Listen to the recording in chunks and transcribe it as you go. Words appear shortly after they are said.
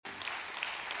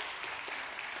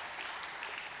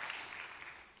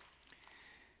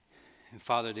And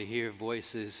Father, to hear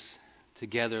voices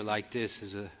together like this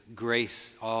is a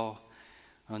grace all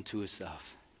unto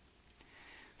itself.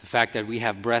 The fact that we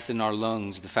have breath in our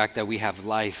lungs, the fact that we have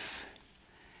life,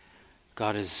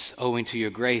 God, is owing to your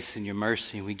grace and your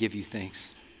mercy, and we give you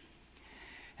thanks.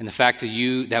 And the fact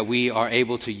that we are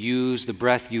able to use the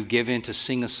breath you've given to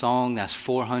sing a song that's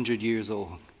 400 years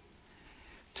old,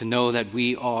 to know that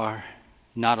we are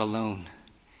not alone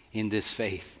in this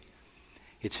faith.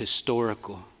 It's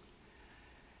historical.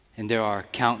 And there are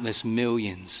countless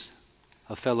millions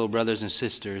of fellow brothers and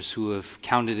sisters who have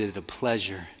counted it a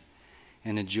pleasure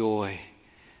and a joy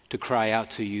to cry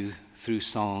out to you through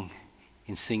song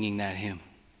and singing that hymn.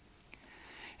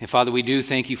 And Father, we do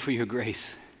thank you for your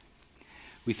grace.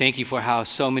 We thank you for how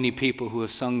so many people who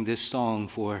have sung this song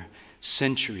for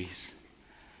centuries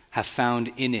have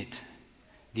found in it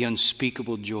the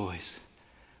unspeakable joys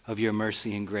of your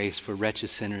mercy and grace for wretched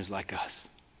sinners like us.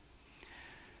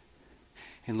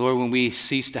 And Lord, when we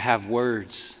cease to have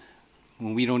words,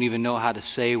 when we don't even know how to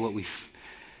say what we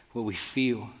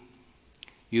feel,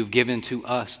 you've given to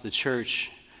us, the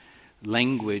church,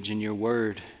 language in your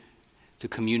word to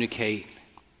communicate,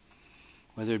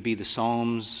 whether it be the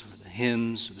psalms, or the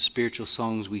hymns, or the spiritual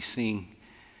songs we sing.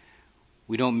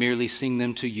 We don't merely sing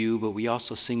them to you, but we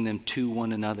also sing them to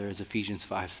one another, as Ephesians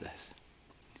 5 says,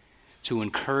 to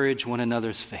encourage one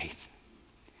another's faith,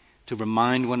 to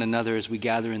remind one another as we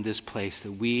gather in this place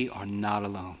that we are not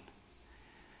alone,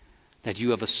 that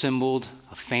you have assembled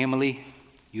a family,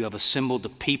 you have assembled a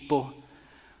people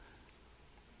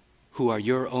who are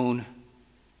your own.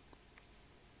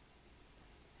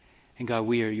 And God,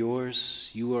 we are yours,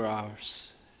 you are ours.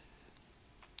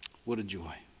 What a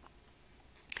joy.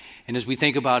 And as we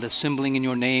think about assembling in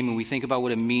your name and we think about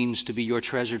what it means to be your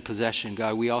treasured possession,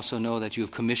 God, we also know that you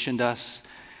have commissioned us,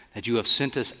 that you have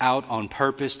sent us out on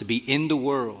purpose to be in the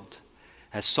world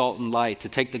as salt and light, to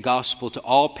take the gospel to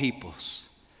all peoples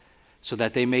so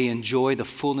that they may enjoy the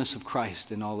fullness of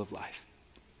Christ in all of life.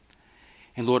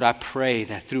 And Lord, I pray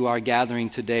that through our gathering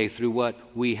today, through what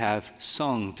we have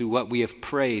sung, through what we have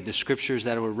prayed, the scriptures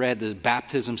that were read, the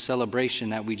baptism celebration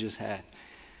that we just had,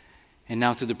 and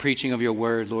now through the preaching of your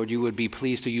word, Lord, you would be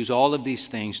pleased to use all of these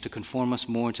things to conform us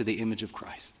more to the image of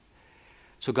Christ.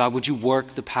 So God, would you work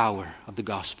the power of the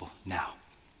gospel now?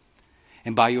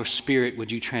 And by your Spirit,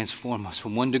 would you transform us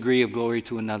from one degree of glory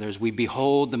to another as we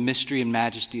behold the mystery and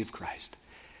majesty of Christ.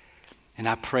 And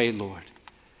I pray, Lord,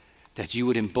 that you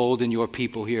would embolden your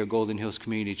people here at Golden Hills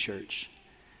Community Church,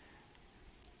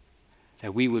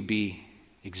 that we would be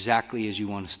exactly as you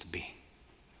want us to be,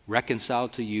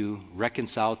 reconciled to you,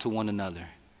 reconciled to one another,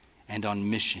 and on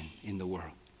mission in the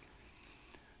world.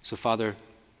 So Father,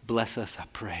 bless us, I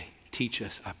pray. Teach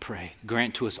us, I pray.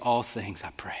 Grant to us all things,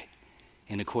 I pray.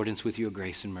 In accordance with your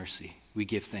grace and mercy, we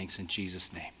give thanks in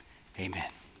Jesus' name. Amen.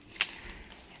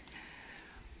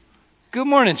 Good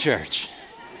morning, church.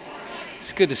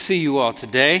 It's good to see you all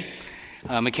today.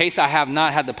 In case I have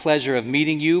not had the pleasure of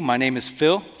meeting you, my name is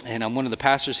Phil, and I'm one of the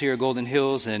pastors here at Golden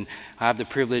Hills, and I have the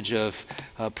privilege of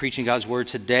preaching God's Word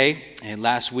today. And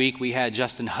last week we had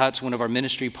Justin Hutz, one of our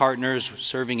ministry partners,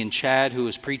 serving in Chad, who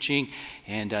was preaching,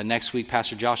 and next week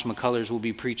Pastor Josh McCullers will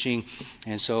be preaching.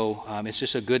 And so it's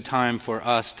just a good time for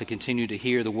us to continue to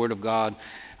hear the Word of God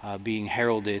being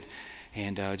heralded,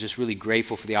 and just really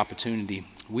grateful for the opportunity.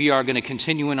 We are going to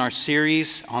continue in our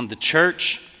series on the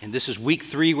church, and this is week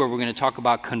 3 where we're going to talk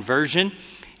about conversion.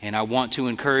 And I want to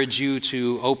encourage you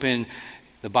to open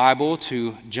the Bible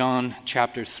to John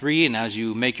chapter 3. And as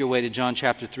you make your way to John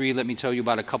chapter 3, let me tell you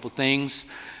about a couple things.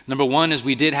 Number one is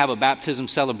we did have a baptism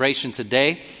celebration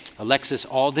today. Alexis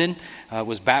Alden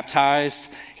was baptized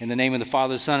in the name of the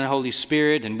Father, Son, and Holy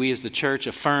Spirit, and we as the church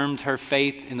affirmed her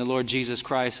faith in the Lord Jesus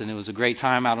Christ, and it was a great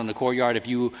time out in the courtyard. If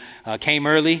you came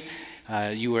early,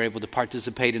 you were able to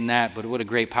participate in that, but what a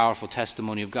great, powerful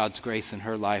testimony of God's grace in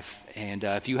her life. And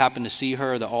if you happen to see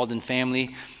her, the Alden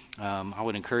family, I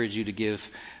would encourage you to give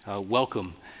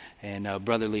welcome and a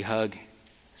brotherly hug,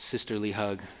 sisterly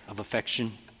hug of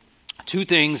affection. Two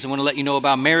things I want to let you know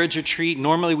about Marriage Retreat.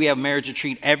 Normally we have Marriage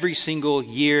Retreat every single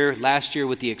year. Last year,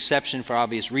 with the exception for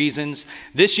obvious reasons.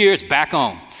 This year it's back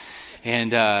on.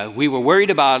 And we were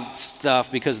worried about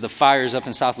stuff because of the fires up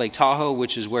in South Lake Tahoe,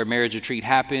 which is where Marriage Retreat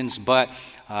happens. But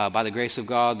by the grace of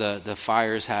God, the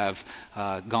fires have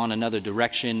gone another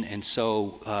direction. And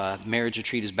so Marriage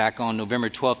Retreat is back on November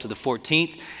 12th to the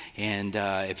 14th. And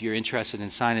if you're interested in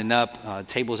signing up,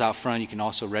 tables out front. You can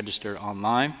also register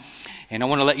online. And I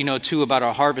want to let you know, too, about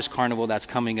our Harvest Carnival that's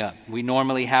coming up. We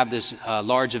normally have this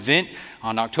large event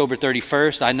on October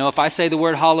 31st. I know if I say the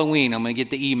word Halloween, I'm going to get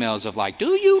the emails of like, do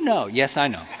you know? Yes, I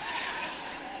know.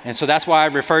 And so that's why I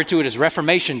refer to it as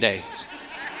Reformation Day.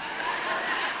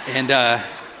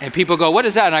 And people go, what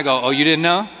is that? And I go, oh, you didn't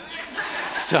know?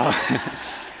 So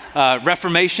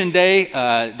Reformation Day,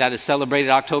 that is celebrated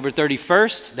October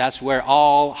 31st. That's where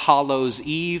All Hallows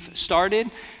Eve started,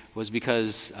 was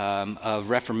because of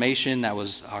Reformation. That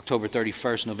was October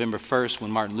 31st, November 1st,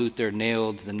 when Martin Luther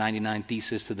nailed the 99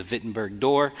 Thesis to the Wittenberg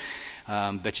door.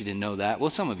 Bet you didn't know that. Well,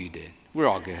 some of you did. We're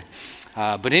all good.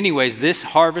 But anyways, this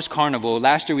Harvest Carnival,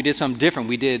 last year we did something different.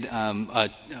 We did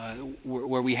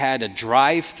where we had a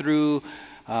drive-through,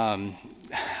 I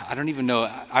don't even know,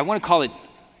 I want to call it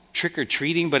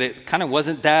trick-or-treating, but it kind of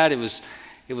wasn't that. It was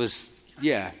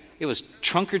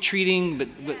trunk-or-treating, but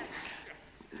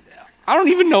I don't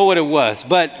even know what it was,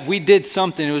 but we did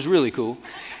something. It was really cool.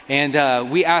 And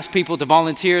we asked people to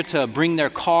volunteer to bring their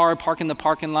car, park in the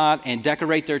parking lot, and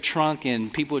decorate their trunk,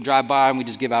 and people would drive by, and we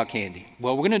just give out candy.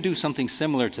 Well, we're going to do something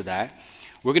similar to that.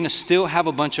 We're going to still have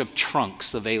a bunch of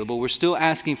trunks available. We're still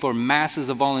asking for masses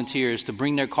of volunteers to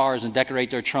bring their cars and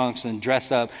decorate their trunks and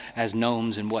dress up as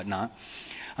gnomes and whatnot.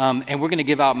 And we're going to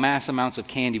give out mass amounts of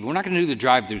candy. But we're not going to do the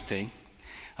drive-through thing.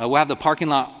 We'll have the parking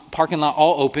lot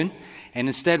all open. And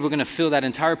instead, we're going to fill that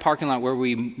entire parking lot where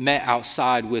we met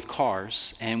outside with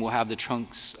cars, and we'll have the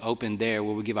trunks open there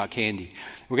where we give out candy.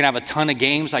 We're going to have a ton of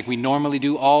games like we normally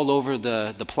do all over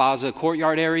the plaza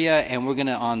courtyard area, and we're going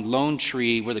to, on Lone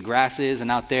Tree, where the grass is, and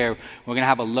out there, we're going to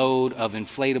have a load of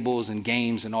inflatables and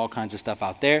games and all kinds of stuff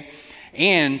out there.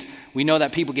 And we know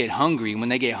that people get hungry. When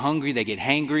they get hungry, they get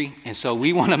hangry. And so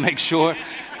we want to make sure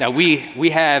that we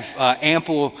have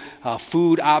ample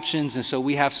food options. And so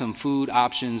we have some food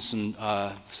options,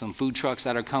 some food trucks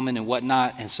that are coming and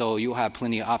whatnot. And so you'll have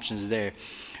plenty of options there.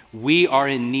 We are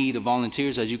in need of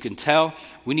volunteers, as you can tell.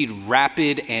 We need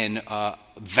rapid and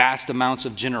vast amounts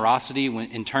of generosity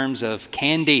in terms of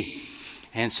candy.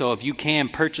 And so if you can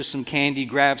purchase some candy,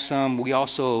 grab some. We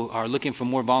also are looking for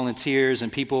more volunteers and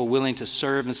people willing to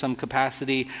serve in some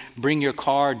capacity. Bring your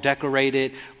car, decorate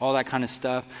it, all that kind of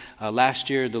stuff. Last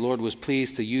year, the Lord was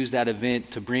pleased to use that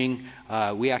event to bring,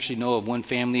 we actually know of one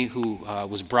family who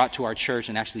was brought to our church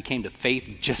and actually came to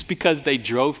faith just because they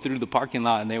drove through the parking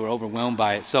lot and they were overwhelmed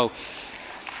by it. So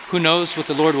who knows what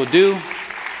the Lord will do.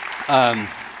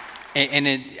 And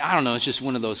I don't know, it's just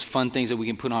one of those fun things that we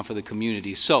can put on for the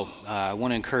community. So I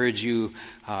want to encourage you,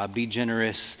 be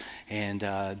generous and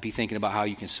be thinking about how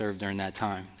you can serve during that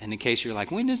time. And in case you're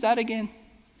like, when is that again?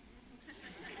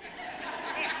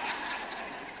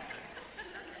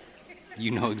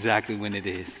 You know exactly when it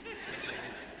is.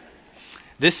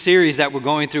 This series that we're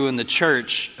going through in the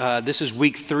church, this is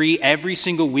week 3. Every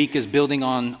single week is building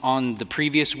on the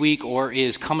previous week or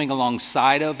is coming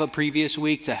alongside of a previous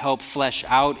week to help flesh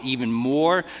out even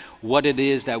more what it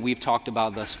is that we've talked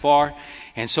about thus far.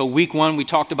 And so week 1, we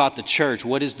talked about the church.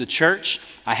 What is the church?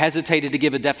 I hesitated to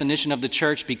give a definition of the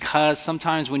church because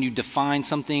sometimes when you define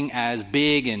something as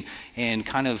big and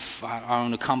kind of, I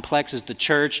don't know, complex as the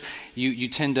church, you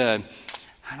tend to,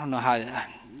 I don't know how...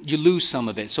 you lose some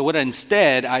of it. So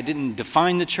instead, I didn't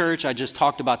define the church. I just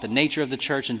talked about the nature of the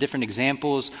church and different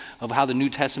examples of how the New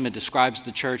Testament describes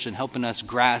the church and helping us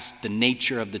grasp the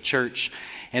nature of the church.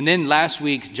 And then last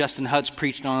week, Justin Hutz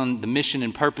preached on the mission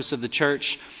and purpose of the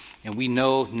church. And we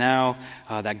know now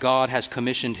that God has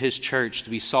commissioned his church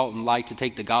to be salt and light, to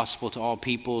take the gospel to all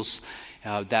peoples,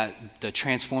 that the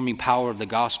transforming power of the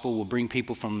gospel will bring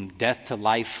people from death to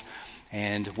life,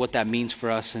 and what that means for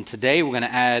us. And today we're going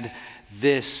to add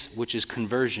this, which is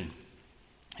conversion.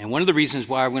 And one of the reasons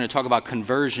why we're going to talk about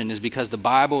conversion is because the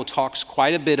Bible talks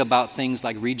quite a bit about things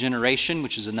like regeneration,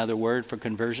 which is another word for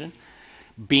conversion,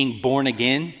 being born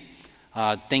again,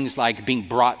 things like being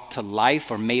brought to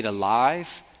life or made alive,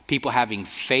 people having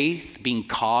faith, being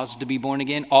caused to be born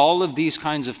again. All of these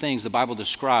kinds of things the Bible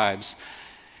describes,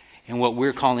 and what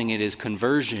we're calling it is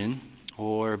conversion,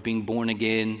 or being born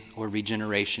again, or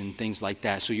regeneration, things like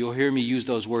that. So you'll hear me use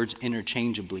those words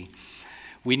interchangeably.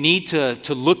 We need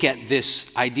to look at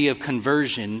this idea of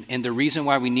conversion, and the reason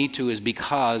why we need to is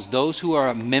because those who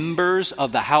are members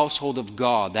of the household of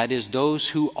God, that is, those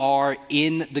who are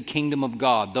in the kingdom of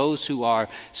God, those who are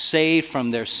saved from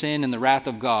their sin and the wrath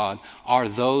of God, are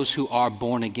those who are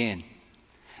born again.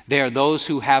 They are those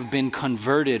who have been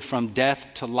converted from death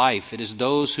to life. It is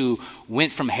those who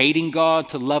went from hating God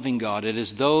to loving God. It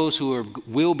is those who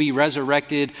will be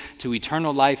resurrected to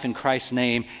eternal life in Christ's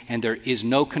name, and there is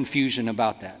no confusion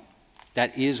about that.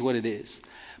 That is what it is.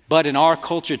 But in our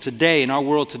culture today, in our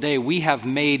world today, we have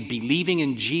made believing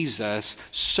in Jesus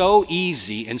so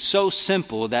easy and so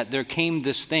simple that there came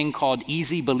this thing called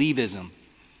easy believism,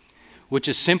 which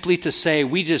is simply to say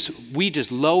we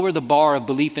just lower the bar of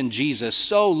belief in Jesus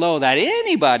so low that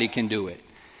anybody can do it.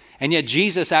 And yet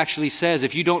Jesus actually says,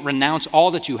 if you don't renounce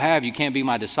all that you have, you can't be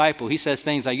my disciple. He says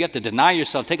things like, you have to deny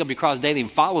yourself, take up your cross daily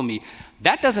and follow me.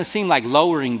 That doesn't seem like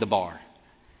lowering the bar.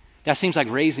 That seems like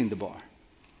raising the bar.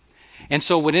 And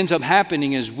so what ends up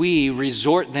happening is we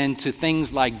resort then to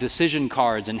things like decision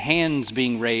cards and hands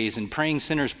being raised and praying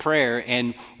sinner's prayer,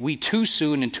 and we too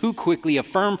soon and too quickly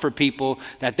affirm for people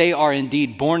that they are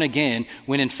indeed born again,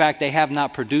 when in fact they have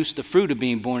not produced the fruit of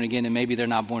being born again, and maybe they're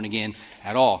not born again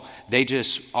at all. They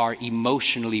just are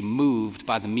emotionally moved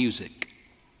by the music.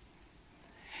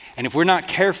 And if we're not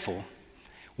careful,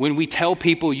 when we tell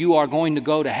people you are going to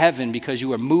go to heaven because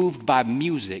you are moved by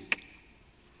music,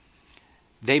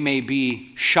 they may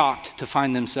be shocked to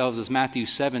find themselves, as Matthew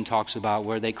 7 talks about,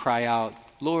 where they cry out,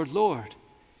 Lord, Lord.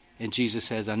 And Jesus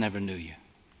says, I never knew you.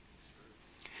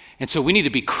 And so we need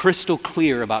to be crystal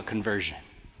clear about conversion.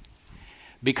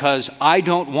 Because I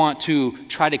don't want to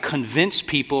try to convince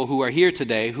people who are here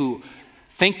today who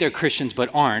think they're Christians but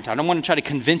aren't. I don't want to try to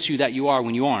convince you that you are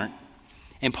when you aren't.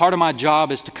 And part of my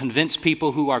job is to convince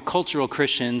people who are cultural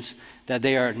Christians that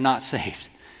they are not saved.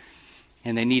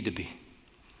 And they need to be.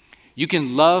 You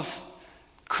can love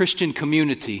Christian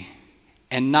community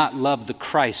and not love the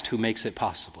Christ who makes it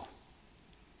possible.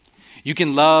 You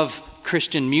can love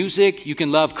Christian music, you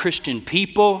can love Christian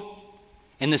people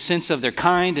in the sense of they're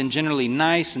kind and generally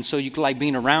nice, and so you like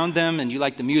being around them, and you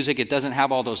like the music, it doesn't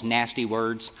have all those nasty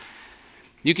words.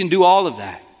 You can do all of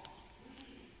that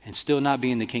and still not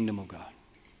be in the kingdom of God.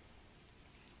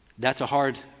 That's a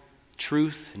hard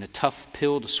truth and a tough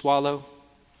pill to swallow.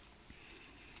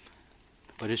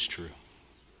 But it's true.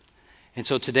 And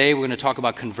so today we're going to talk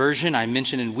about conversion. I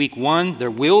mentioned in week 1, there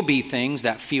will be things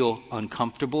that feel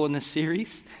uncomfortable in this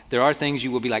series. There are things you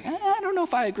will be like, I don't know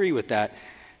if I agree with that.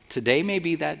 Today may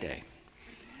be that day.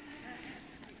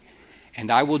 And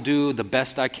I will do the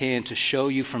best I can to show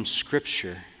you from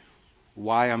Scripture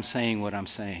why I'm saying what I'm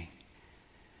saying.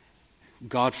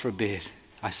 God forbid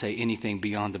I say anything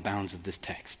beyond the bounds of this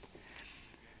text.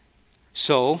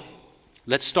 So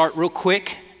let's start real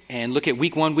quick and look at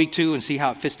week 1, week 2, and see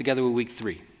how it fits together with week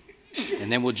 3.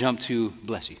 And then we'll jump to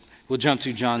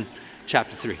John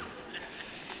chapter 3.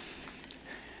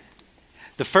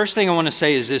 The first thing I want to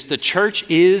say is this: the church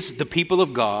is the people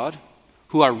of God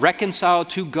who are reconciled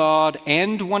to God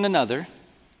and one another,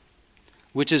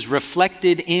 which is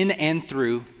reflected in and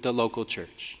through the local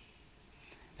church.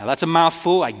 Now that's a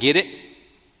mouthful, I get it.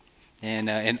 And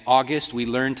in August, we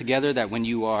learned together that when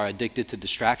you are addicted to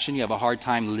distraction, you have a hard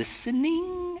time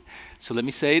listening. So let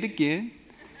me say it again.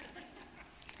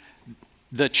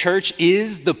 The church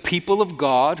is the people of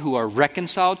God who are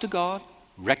reconciled to God,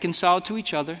 reconciled to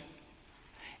each other,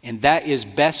 and that is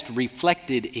best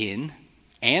reflected in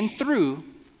and through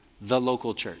the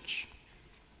local church.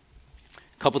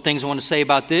 A couple things I want to say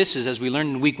about this is, as we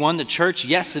learned in week 1, the church,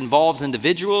 yes, involves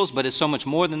individuals, but it's so much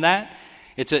more than that.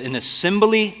 It's an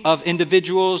assembly of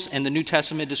individuals, and the New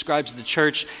Testament describes the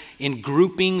church in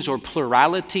groupings or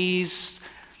pluralities,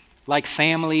 like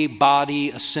family,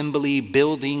 body, assembly,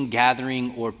 building,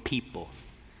 gathering, or people.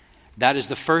 That is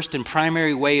the first and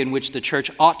primary way in which the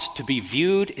church ought to be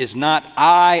viewed, is not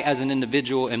I as an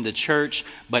individual am the church,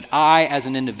 but I as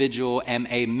an individual am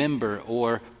a member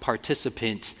or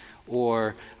participant,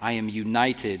 or I am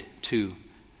united to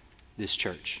this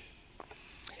church.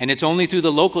 And it's only through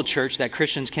the local church that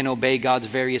Christians can obey God's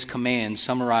various commands,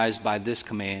 summarized by this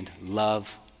command: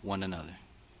 love one another.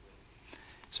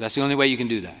 So that's the only way you can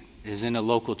do that, is in a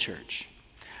local church.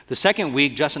 The second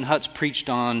week, Justin Hutz preached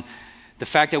on the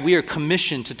fact that we are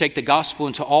commissioned to take the gospel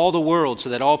into all the world so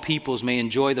that all peoples may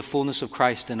enjoy the fullness of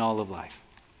Christ in all of life.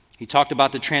 He talked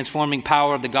about the transforming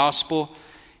power of the gospel.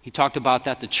 He talked about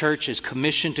that the church is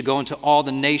commissioned to go into all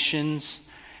the nations,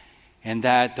 and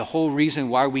that the whole reason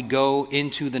why we go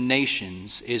into the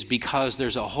nations is because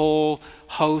there's a whole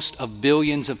host of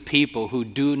billions of people who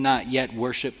do not yet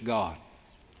worship God.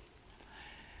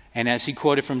 And as he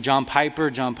quoted from John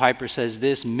Piper says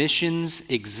this: missions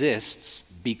exists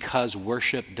because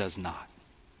worship does not.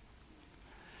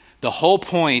 The whole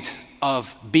point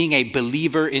of being a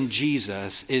believer in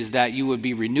Jesus is that you would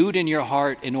be renewed in your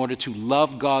heart in order to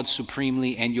love God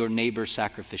supremely and your neighbor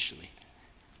sacrificially.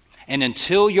 And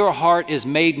until your heart is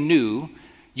made new,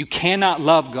 you cannot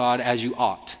love God as you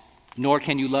ought, nor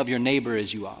can you love your neighbor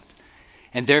as you ought.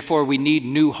 And therefore we need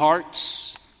new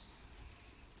hearts,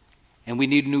 and we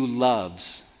need new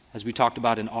loves, as we talked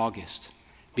about in August,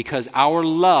 because our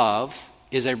love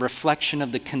is a reflection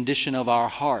of the condition of our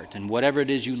heart, and whatever it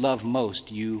is you love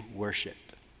most, you worship.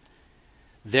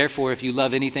 Therefore, if you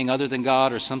love anything other than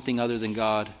God or something other than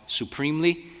God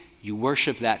supremely, you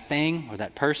worship that thing or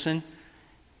that person,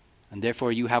 and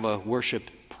therefore you have a worship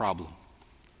problem.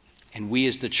 And we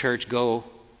as the church go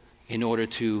in order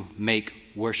to make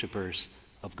worshipers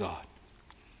of God.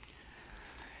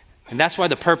 And that's why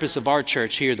the purpose of our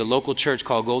church here, the local church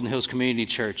called Golden Hills Community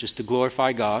Church, is to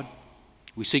glorify God.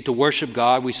 We seek to worship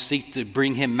God. We seek to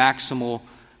bring Him maximal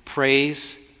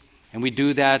praise. And we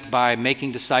do that by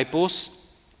making disciples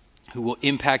who will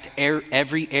impact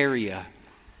every area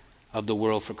of the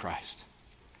world for Christ.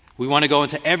 We want to go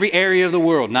into every area of the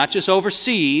world, not just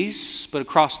overseas, but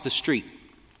across the street,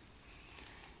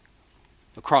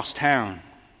 across town,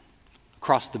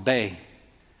 across the bay,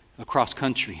 across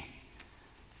country,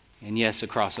 and yes,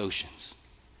 across oceans.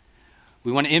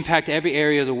 We want to impact every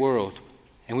area of the world,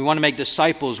 and we want to make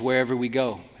disciples wherever we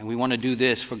go. And we want to do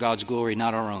this for God's glory,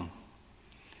 not our own.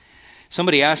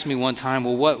 Somebody asked me one time,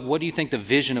 well, what do you think the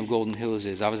vision of Golden Hills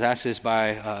is? I was asked this by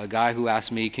a guy who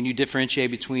asked me, can you differentiate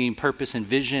between purpose and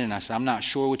vision? And I said, I'm not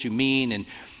sure what you mean. And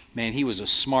man, he was a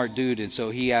smart dude. And so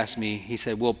he asked me, he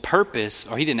said, well, purpose,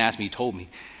 or he didn't ask me, he told me.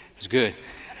 It was good.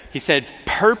 He said,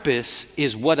 purpose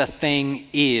is what a thing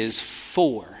is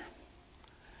for.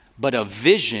 But a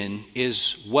vision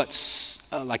is what's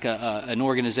an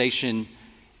organization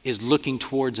is looking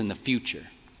towards in the future.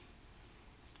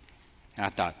 And I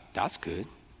thought, that's good.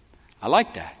 I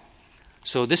like that.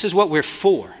 So this is what we're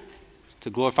for, to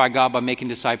glorify God by making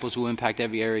disciples who impact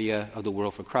every area of the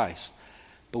world for Christ.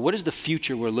 But what is the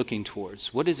future we're looking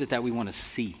towards? What is it that we want to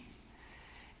see?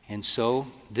 And so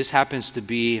this happens to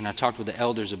be, and I talked with the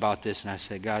elders about this, and I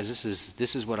said, guys,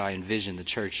 this is what I envision the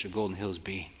church of Golden Hills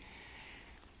being.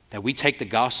 That we take the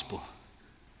gospel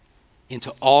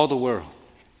into all the world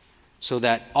so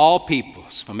that all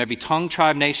peoples from every tongue,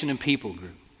 tribe, nation, and people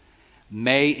group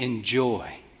may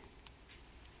enjoy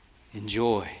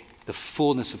the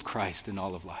fullness of Christ in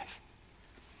all of life.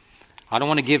 I don't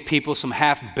want to give people some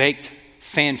half-baked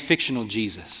fan-fictional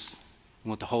Jesus. I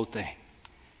want the whole thing.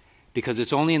 Because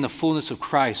it's only in the fullness of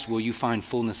Christ will you find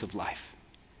fullness of life.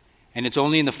 And it's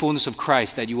only in the fullness of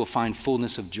Christ that you will find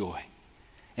fullness of joy.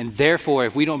 And therefore,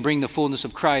 if we don't bring the fullness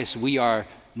of Christ, we are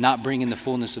not bringing the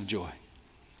fullness of joy.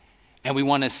 And we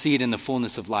want to see it in the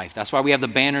fullness of life. That's why we have the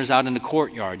banners out in the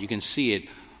courtyard. You can see it.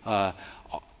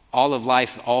 All of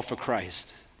life, all for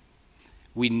Christ.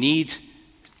 We need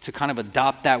to kind of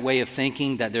adopt that way of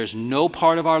thinking that there's no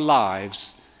part of our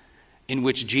lives in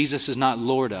which Jesus is not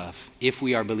Lord of if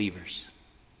we are believers.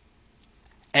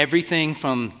 Everything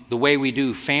from the way we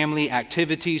do family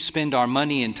activities, spend our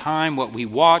money and time, what we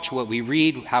watch, what we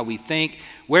read, how we think,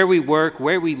 where we work,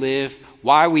 where we live,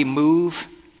 why we move,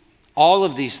 all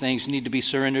of these things need to be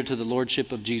surrendered to the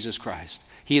Lordship of Jesus Christ.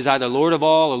 He is either Lord of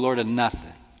all or Lord of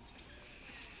nothing.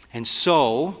 And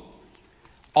so,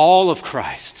 all of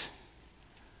Christ.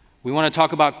 We want to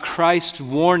talk about Christ's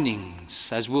warnings,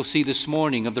 as we'll see this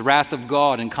morning, of the wrath of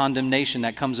God and condemnation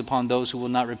that comes upon those who will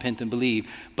not repent and believe.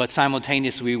 But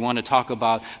simultaneously, we want to talk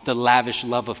about the lavish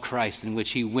love of Christ in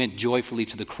which He went joyfully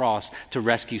to the cross to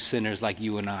rescue sinners like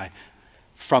you and I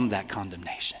from that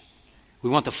condemnation. We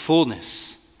want the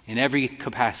fullness in every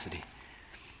capacity.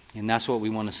 And that's what we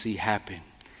want to see happen.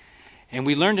 And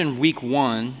we learned in week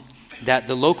 1 that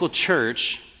the local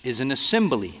church is an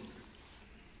assembly,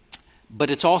 but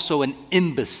it's also an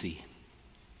embassy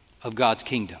of God's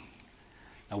kingdom.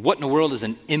 Now, what in the world is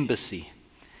an embassy?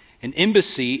 An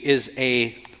embassy is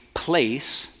a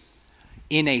place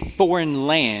in a foreign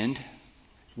land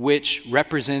which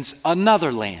represents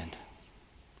another land.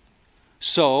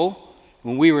 So,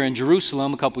 when we were in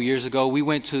Jerusalem a couple years ago, we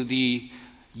went to the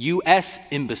U.S.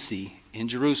 Embassy in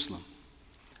Jerusalem.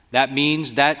 That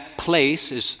means that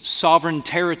place is sovereign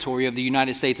territory of the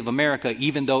United States of America,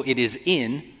 even though it is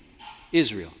in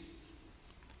Israel.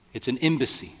 It's an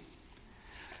embassy.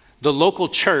 The local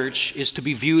church is to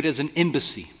be viewed as an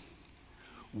embassy.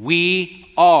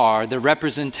 We are the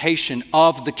representation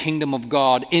of the kingdom of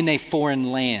God in a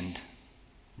foreign land.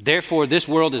 Therefore, this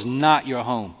world is not your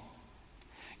home.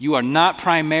 You are not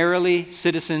primarily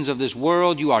citizens of this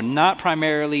world. You are not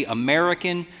primarily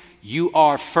American. You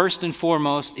are first and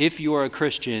foremost, if you are a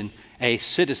Christian, a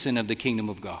citizen of the kingdom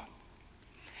of God.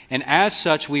 And as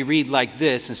such, we read like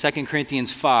this in 2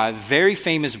 Corinthians 5, very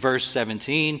famous verse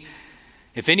 17.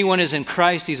 If anyone is in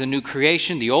Christ, he's a new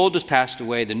creation. The old has passed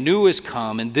away, the new has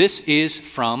come, and this is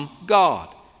from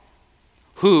God,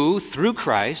 who, through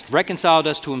Christ, reconciled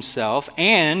us to himself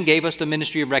and gave us the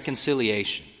ministry of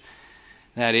reconciliation.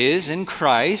 That is, in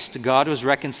Christ, God was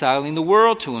reconciling the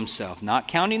world to himself, not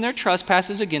counting their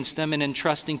trespasses against them, and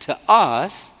entrusting to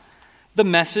us the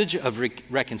message of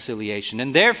reconciliation.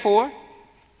 And therefore,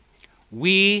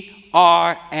 we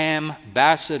are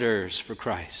ambassadors for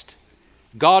Christ.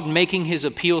 God making his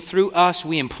appeal through us,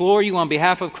 we implore you on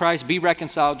behalf of Christ, be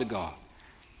reconciled to God.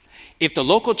 If the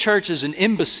local church is an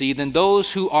embassy, then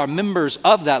those who are members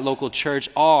of that local church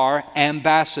are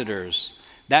ambassadors.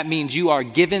 That means you are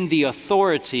given the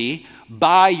authority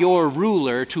by your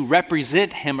ruler to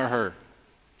represent him or her.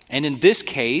 And in this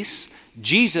case,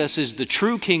 Jesus is the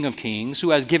true King of Kings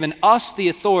who has given us the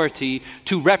authority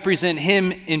to represent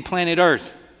him in planet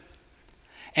Earth.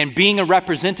 And being a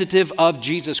representative of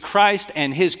Jesus Christ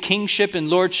and his kingship and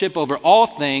lordship over all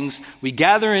things, we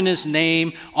gather in his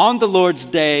name on the Lord's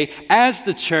day as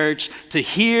the church to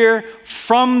hear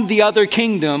from the other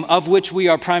kingdom of which we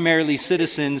are primarily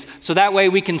citizens, so that way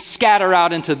we can scatter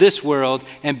out into this world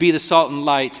and be the salt and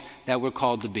light that we're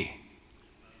called to be.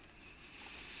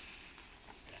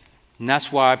 And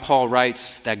that's why Paul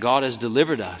writes that God has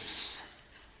delivered us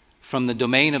from the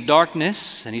domain of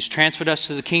darkness, and he's transferred us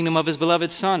to the kingdom of his beloved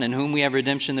Son, in whom we have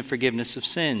redemption, the forgiveness of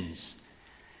sins.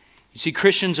 You see,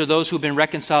 Christians are those who have been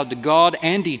reconciled to God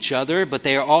and each other, but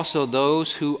they are also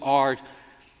those who are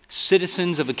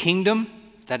citizens of a kingdom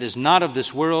that is not of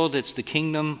this world. It's the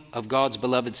kingdom of God's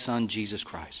beloved Son, Jesus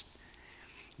Christ.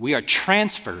 We are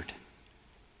transferred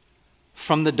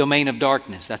from the domain of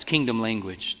darkness, that's kingdom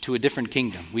language, to a different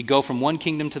kingdom. We go from one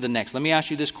kingdom to the next. Let me ask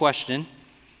you this question.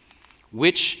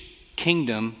 Which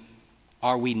kingdom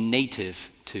are we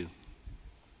native to?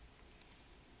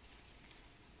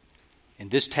 In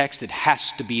this text, it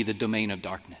has to be the domain of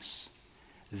darkness.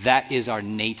 That is our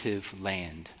native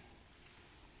land,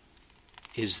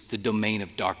 is the domain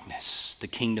of darkness, the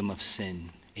kingdom of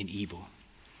sin and evil.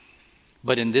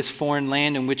 But in this foreign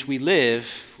land in which we live,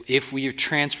 if we are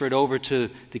transferred over to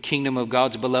the kingdom of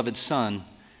God's beloved Son,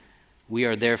 we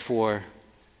are therefore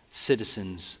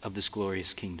citizens of this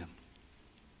glorious kingdom.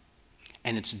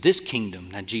 And it's this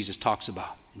kingdom that Jesus talks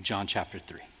about in John chapter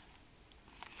 3.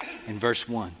 In verse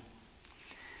 1.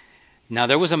 Now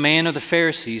there was a man of the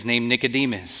Pharisees named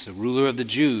Nicodemus, a ruler of the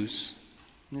Jews.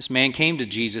 This man came to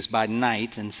Jesus by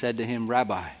night and said to him,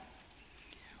 Rabbi,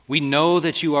 we know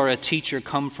that you are a teacher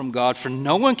come from God, for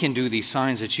no one can do these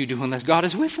signs that you do unless God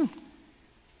is with him.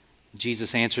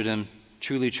 Jesus answered him,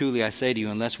 Truly, truly, I say to you,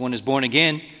 unless one is born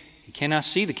again, he cannot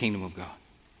see the kingdom of God.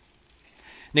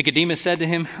 Nicodemus said to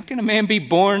him, How can a man be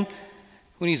born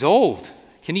when he's old?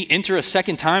 Can he enter a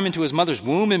second time into his mother's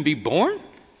womb and be born?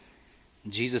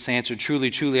 And Jesus answered,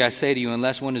 Truly, truly, I say to you,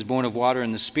 unless one is born of water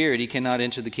and the Spirit, he cannot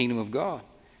enter the kingdom of God.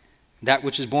 That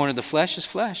which is born of the flesh is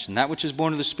flesh, and that which is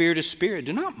born of the Spirit is spirit.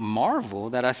 Do not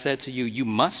marvel that I said to you, you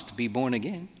must be born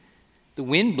again. The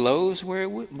wind blows where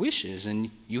it wishes,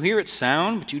 and you hear its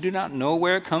sound, but you do not know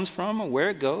where it comes from or where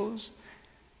it goes.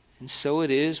 And so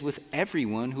it is with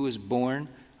everyone who is born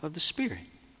of the Spirit.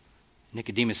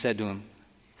 Nicodemus said to him,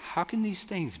 How can these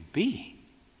things be?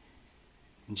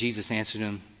 And Jesus answered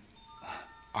him,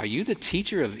 Are you the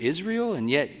teacher of Israel, and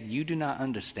yet you do not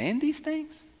understand these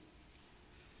things?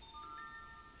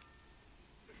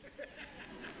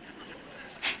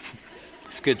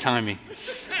 It's good timing.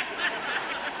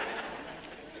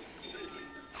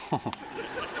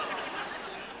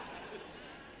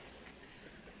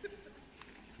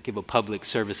 Give a public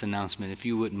service announcement, if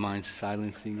you wouldn't mind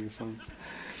silencing your phones.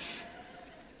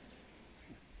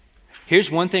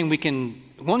 Here's one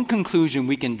conclusion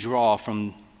we can draw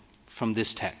from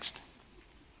this text.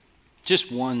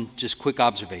 Just quick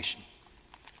observation.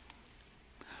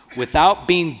 Without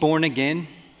being born again,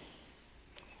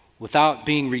 without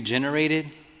being regenerated,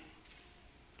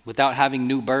 without having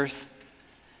new birth,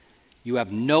 you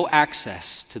have no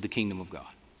access to the kingdom of God.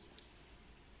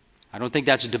 I don't think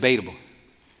that's debatable.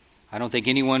 I don't think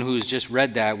anyone who's just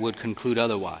read that would conclude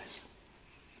otherwise.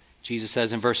 Jesus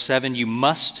says in verse 7, you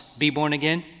must be born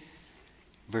again.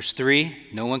 Verse 3,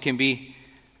 no one can be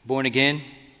born again,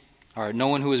 or no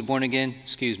one who is born again,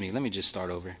 let me just start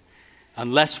over.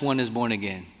 Unless one is born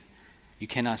again, you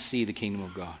cannot see the kingdom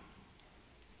of God.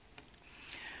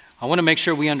 I want to make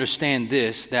sure we understand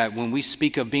this, that when we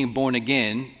speak of being born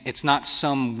again, it's not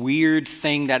some weird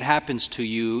thing that happens to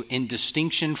you in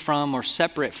distinction from or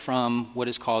separate from what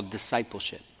is called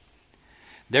discipleship.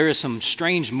 There is some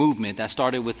strange movement that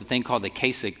started with a thing called the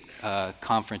Kasich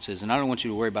conferences, and I don't want you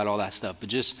to worry about all that stuff, but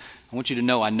just I want you to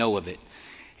know I know of it.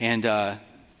 And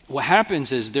what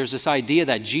happens is there's this idea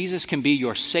that Jesus can be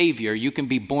your Savior, you can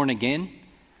be born again,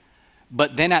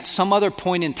 but then at some other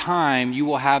point in time, you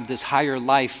will have this higher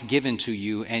life given to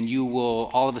you, and you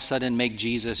will all of a sudden make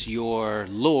Jesus your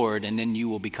Lord, and then you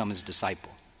will become his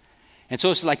disciple. And so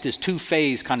it's like this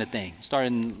two-phase kind of thing,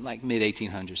 starting like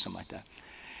mid-1800s, something like that.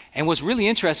 And what's really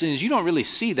interesting is you don't really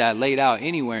see that laid out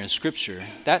anywhere in Scripture.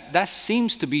 That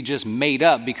seems to be just made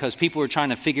up because people are trying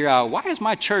to figure out, why is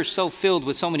my church so filled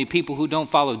with so many people who don't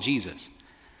follow Jesus?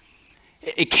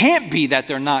 It can't be that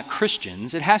they're not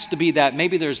Christians. It has to be that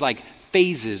maybe there's like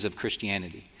phases of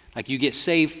Christianity. Like you get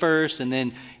saved first, and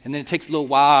then it takes a little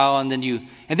while, and then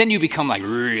you become like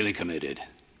really committed.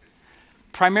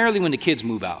 Primarily when the kids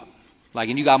move out,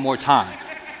 and you got more time.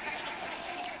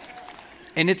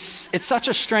 And it's such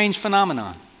a strange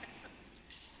phenomenon.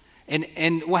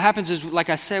 And what happens is, like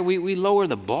I said, we lower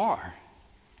the bar.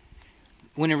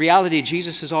 When in reality,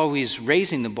 Jesus is always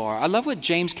raising the bar. I love what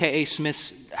James K.A.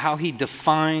 Smith, how he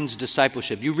defines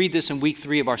discipleship. You read this in week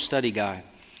 3 of our study guide.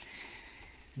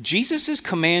 Jesus'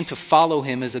 command to follow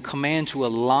him is a command to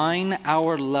align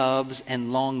our loves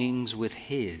and longings with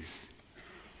his.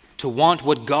 To want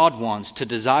what God wants, to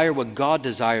desire what God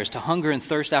desires, to hunger and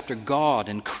thirst after God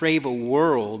and crave a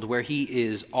world where he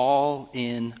is all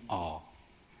in all.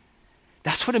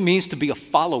 That's what it means to be a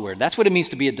follower. That's what it means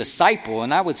to be a disciple.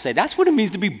 And I would say that's what it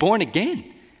means to be born again.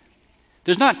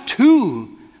 There's not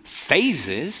 2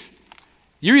 phases.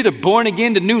 You're either born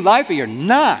again to new life or you're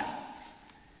not.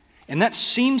 And that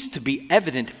seems to be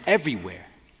evident everywhere.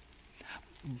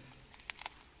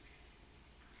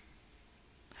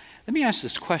 Let me ask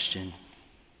this question.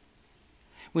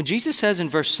 When Jesus says in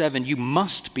verse 7, you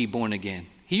must be born again,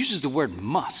 he uses the word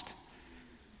must.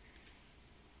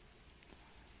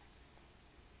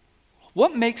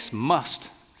 What makes must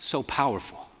so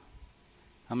powerful?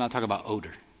 I'm not talking about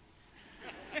odor.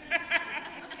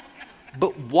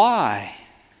 But why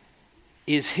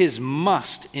is his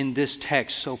must in this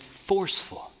text so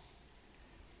forceful?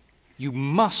 You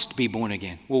must be born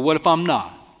again. Well, what if I'm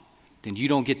not? Then you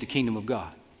don't get the kingdom of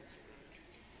God.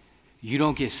 You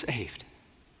don't get saved.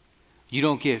 You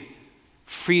don't get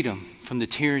freedom from the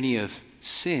tyranny of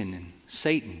sin and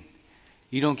Satan.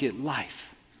 You don't get life.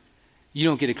 You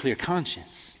don't get a clear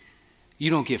conscience. You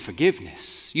don't get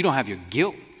forgiveness. You don't have your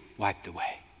guilt wiped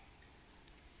away.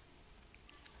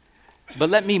 But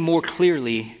let me more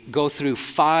clearly go through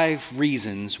 5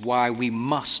 reasons why we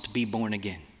must be born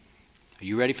again. Are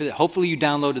you ready for that? Hopefully you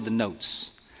downloaded the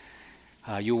notes.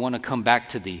 You'll want to come back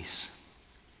to these.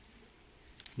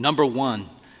 Number 1,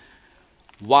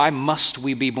 why must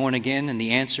we be born again? And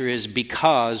the answer is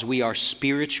because we are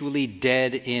spiritually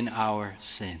dead in our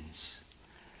sins.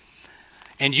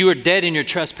 And you are dead in your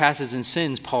trespasses and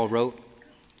sins, Paul wrote,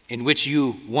 in which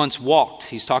you once walked.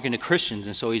 He's talking to Christians,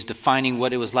 and so he's defining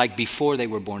what it was like before they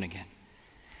were born again.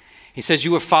 He says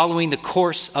you were following the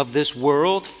course of this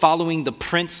world, following the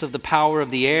prince of the power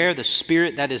of the air, the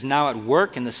spirit that is now at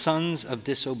work in the sons of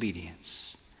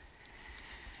disobedience.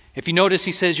 If you notice,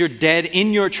 he says you're dead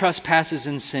in your trespasses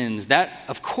and sins. That,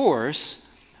 of course,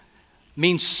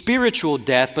 means spiritual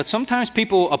death, but sometimes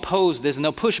people oppose this and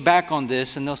they'll push back on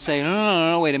this and they'll say,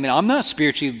 no, wait a minute, I'm not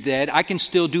spiritually dead. I can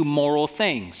still do moral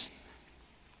things.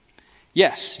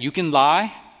 Yes, you can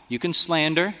lie, you can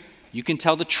slander, you can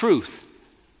tell the truth.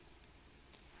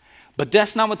 But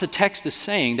that's not what the text is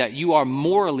saying, that you are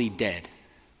morally dead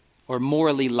or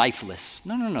morally lifeless.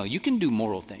 No, you can do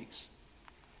moral things.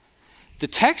 The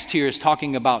text here is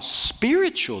talking about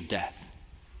spiritual death,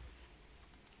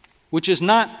 which is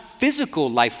not physical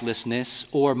lifelessness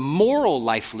or moral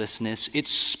lifelessness,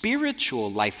 it's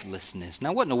spiritual lifelessness.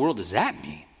 Now, what in the world does that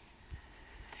mean?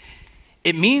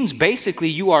 It means basically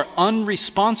you are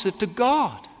unresponsive to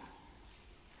God,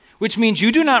 which means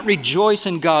you do not rejoice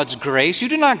in God's grace, you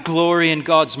do not glory in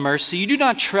God's mercy, you do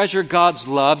not treasure God's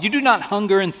love, you do not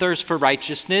hunger and thirst for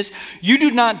righteousness, you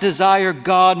do not desire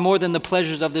God more than the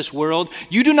pleasures of this world,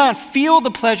 you do not feel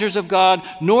the pleasures of God,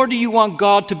 nor do you want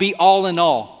God to be all in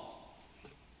all.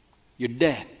 You're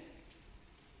dead.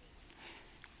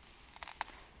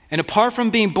 And apart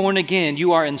from being born again,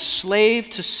 you are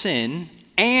enslaved to sin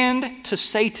and to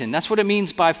Satan. That's what it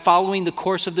means by following the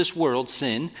course of this world,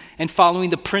 sin, and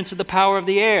following the prince of the power of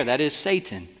the air, that is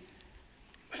Satan.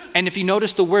 And if you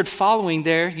notice the word following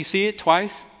there, you see it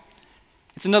twice?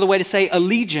 It's another way to say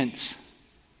allegiance.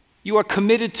 You are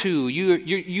committed to,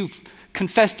 you've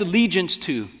confessed allegiance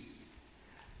to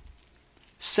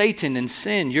Satan and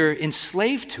sin. You're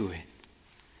enslaved to it.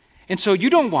 And so you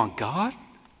don't want God.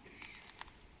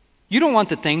 You don't want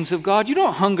the things of God. You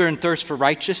don't hunger and thirst for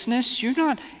righteousness. You're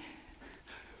not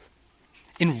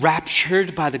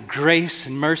enraptured by the grace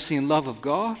and mercy and love of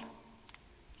God.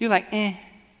 You're like,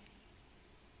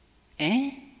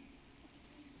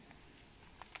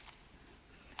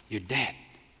 You're dead.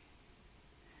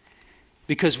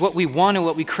 Because what we want and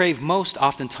what we crave most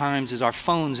oftentimes is our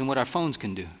phones and what our phones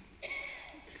can do.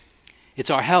 It's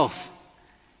our health.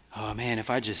 Oh man,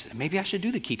 maybe I should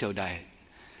do the keto diet.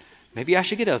 Maybe I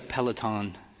should get a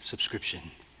Peloton subscription.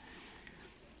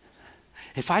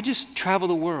 If I just travel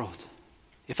the world,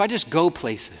 if I just go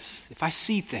places, if I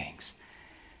see things,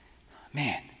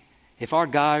 man, if our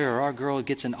guy or our girl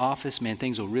gets in office, man,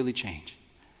 things will really change.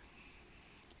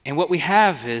 And what we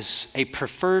have is a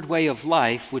preferred way of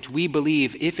life, which we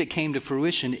believe, if it came to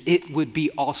fruition, it would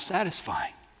be all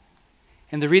satisfying.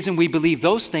 And the reason we believe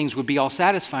those things would be all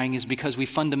satisfying is because we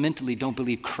fundamentally don't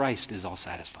believe Christ is all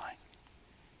satisfying.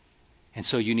 And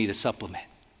so you need a supplement.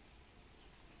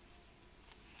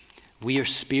 We are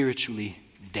spiritually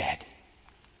dead.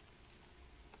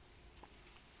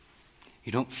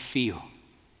 You don't feel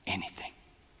anything.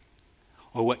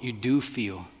 Or what you do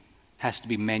feel has to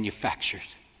be manufactured.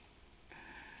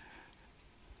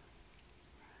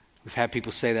 We've had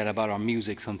people say that about our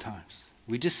music sometimes.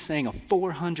 We just sang a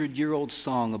 400-year-old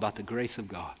song about the grace of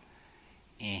God.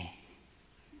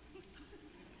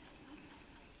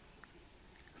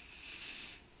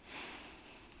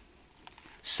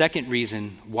 Second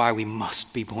reason why we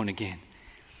must be born again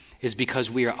is because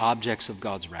we are objects of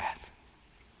God's wrath.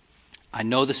 I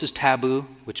know this is taboo,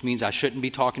 which means I shouldn't be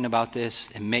talking about this.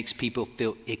 It makes people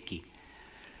feel icky.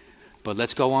 But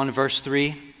let's go on to verse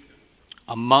 3.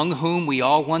 Among whom we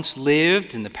all once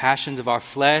lived in the passions of our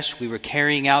flesh, we were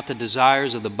carrying out the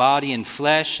desires of the body and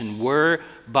flesh, and were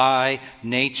by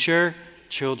nature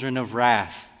children of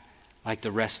wrath, like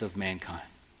the rest of mankind.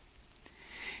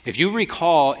 If you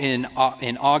recall, in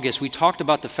August, we talked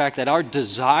about the fact that our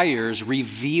desires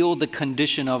reveal the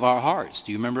condition of our hearts.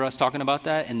 Do you remember us talking about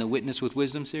that in the Witness with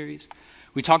Wisdom series?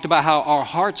 We talked about how our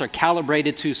hearts are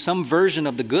calibrated to some version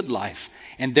of the good life.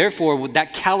 And therefore,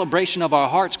 that calibration of our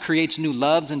hearts creates new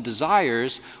loves and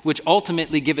desires, which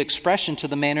ultimately give expression to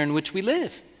the manner in which we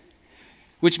live.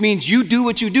 Which means you do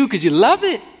what you do because you love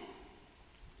it.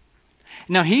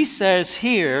 Now, he says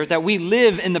here that we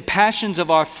live in the passions of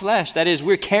our flesh. That is,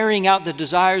 we're carrying out the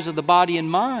desires of the body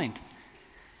and mind.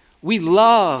 We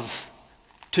love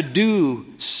to do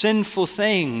sinful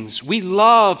things. We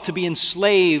love to be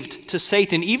enslaved to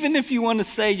Satan. Even if you want to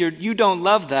say you don't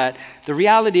love that, the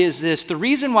reality is this. The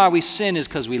reason why we sin is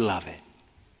because we love it.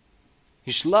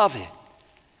 You just love it.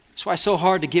 That's why it's so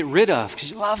hard to get rid of,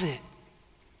 because you love it.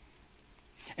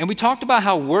 And we talked about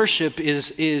how worship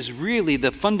is really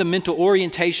the fundamental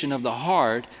orientation of the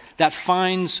heart that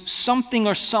finds something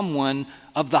or someone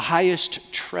of the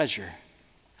highest treasure.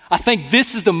 I think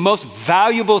this is the most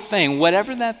valuable thing,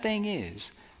 whatever that thing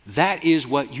is. That is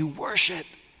what you worship.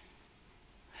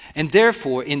 And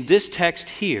therefore, in this text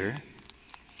here,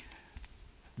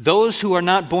 those who are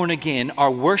not born again are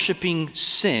worshiping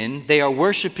sin. They are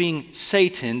worshiping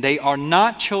Satan. They are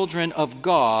not children of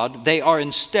God. They are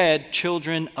instead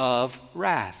children of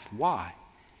wrath. Why?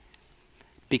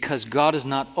 Because God is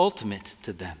not ultimate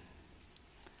to them.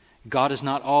 God is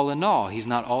not all in all. He's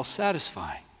not all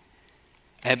satisfying.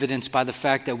 Evidenced by the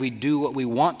fact that we do what we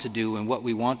want to do, and what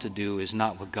we want to do is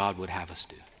not what God would have us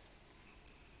do.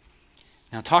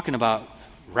 Now, talking about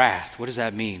wrath, what does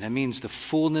that mean? That means the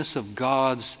fullness of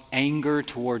God's anger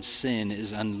towards sin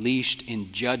is unleashed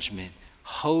in judgment,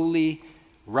 holy,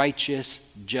 righteous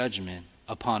judgment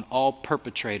upon all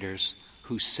perpetrators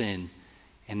who sin,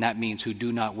 and that means who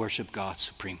do not worship God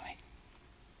supremely.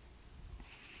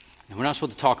 And we're not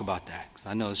supposed to talk about that, because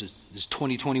I know this is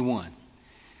 2021.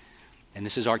 And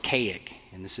this is archaic,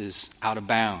 and this is out of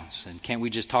bounds. And can't we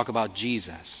just talk about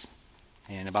Jesus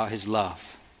and about his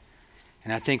love?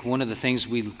 And I think one of the things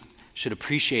we should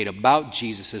appreciate about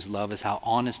Jesus' love is how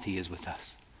honest he is with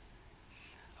us.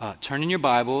 Turn in your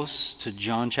Bibles to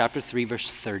John chapter 3, verse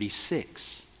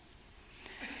 36.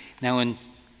 Now in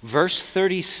verse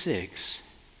 36,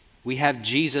 we have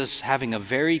Jesus having a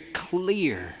very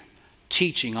clear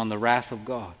teaching on the wrath of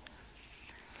God.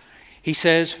 He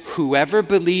says, whoever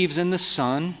believes in the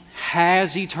Son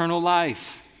has eternal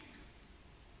life.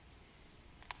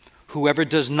 Whoever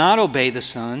does not obey the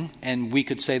Son, and we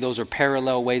could say those are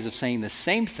parallel ways of saying the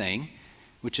same thing,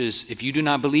 which is if you do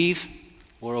not believe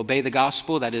or obey the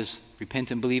gospel, that is,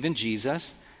 repent and believe in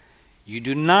Jesus, you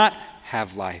do not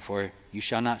have life, or you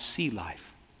shall not see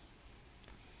life.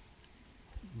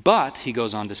 But, he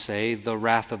goes on to say, the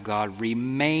wrath of God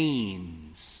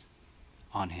remains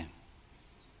on him.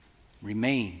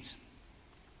 Remains.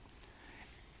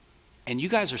 And you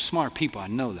guys are smart people, I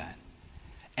know that.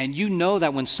 And you know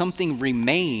that when something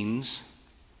remains,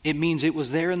 it means it was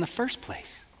there in the first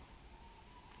place.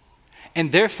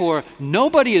 And therefore,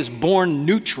 nobody is born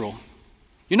neutral.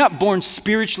 You're not born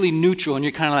spiritually neutral and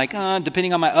you're kind of like,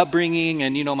 depending on my upbringing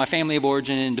and, my family of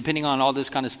origin and depending on all this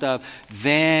kind of stuff,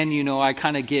 then, I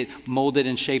kind of get molded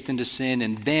and shaped into sin.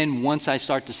 And then once I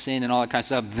start to sin and all that kind of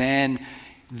stuff,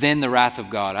 then the wrath of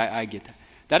God. I get that.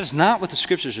 That is not what the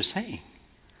scriptures are saying.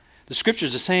 The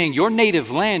scriptures are saying your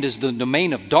native land is the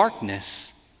domain of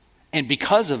darkness, and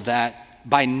because of that,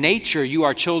 by nature you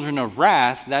are children of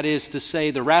wrath, that is to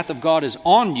say, the wrath of God is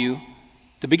on you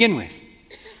to begin with.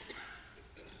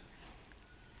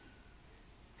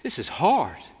 This is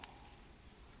hard.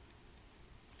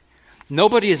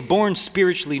 Nobody is born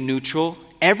spiritually neutral.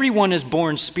 Everyone is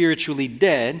born spiritually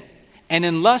dead. And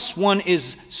unless one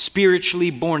is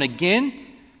spiritually born again,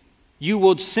 you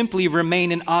will simply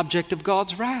remain an object of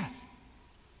God's wrath.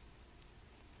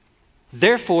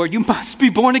 Therefore, you must be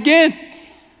born again,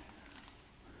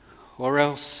 or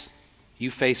else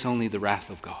you face only the wrath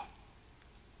of God.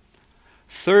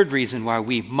 Third reason why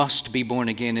we must be born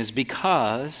again is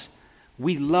because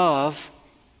we love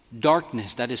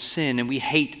darkness, that is sin, and we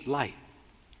hate light.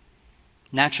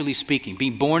 Naturally speaking,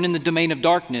 being born in the domain of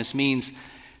darkness means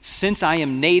since I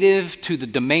am native to the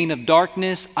domain of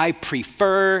darkness, I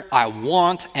prefer, I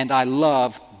want, and I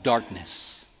love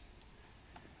darkness.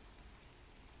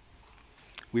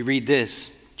 We read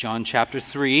this, John chapter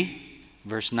 3,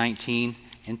 verse 19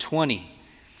 and 20.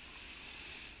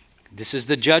 This is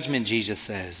the judgment, Jesus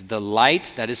says. The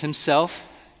light, that is himself,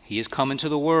 he is come into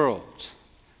the world.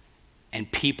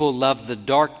 And people love the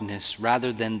darkness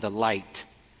rather than the light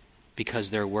because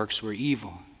their works were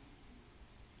evil.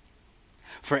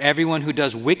 For everyone who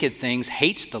does wicked things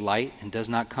hates the light and does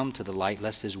not come to the light,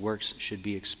 lest his works should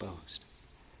be exposed.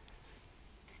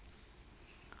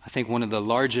 I think one of the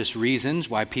largest reasons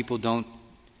why people don't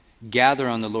gather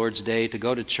on the Lord's Day to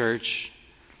go to church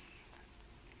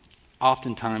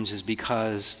oftentimes is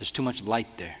because there's too much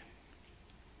light there.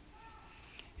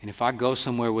 And if I go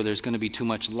somewhere where there's going to be too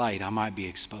much light, I might be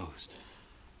exposed.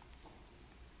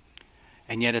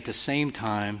 And yet at the same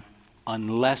time,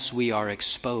 unless we are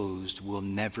exposed, we'll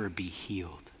never be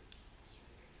healed.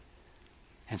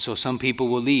 And so some people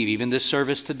will leave, even this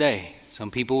service today.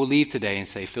 Some people will leave today and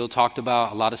say, Phil talked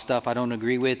about a lot of stuff I don't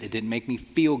agree with. It didn't make me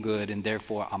feel good, and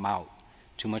therefore I'm out.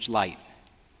 Too much light.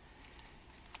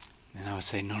 And I would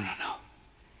say, no.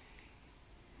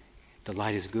 The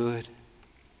light is good.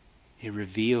 It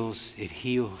reveals, it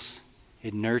heals,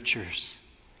 it nurtures.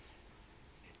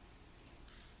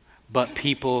 But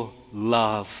people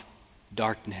love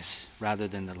darkness rather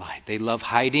than the light. They love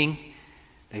hiding.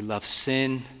 They love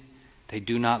sin. They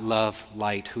do not love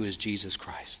light, who is Jesus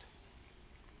Christ.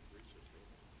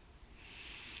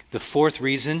 The fourth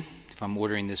reason, if I'm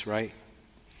ordering this right,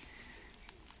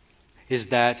 is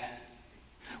that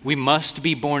we must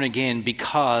be born again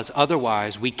because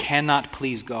otherwise we cannot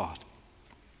please God.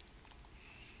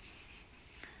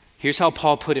 Here's how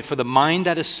Paul put it. For the mind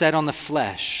that is set on the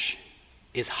flesh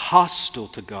is hostile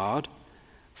to God,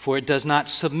 for it does not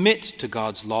submit to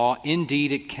God's law.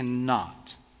 Indeed, it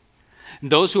cannot.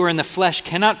 Those who are in the flesh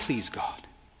cannot please God.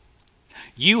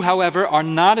 You, however, are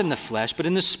not in the flesh, but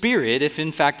in the Spirit, if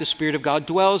in fact the Spirit of God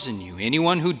dwells in you.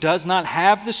 Anyone who does not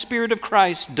have the Spirit of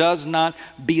Christ does not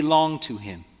belong to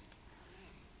him.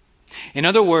 In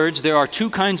other words, there are two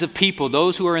kinds of people,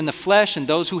 those who are in the flesh and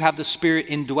those who have the Spirit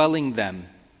indwelling them.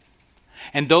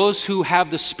 And those who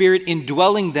have the Spirit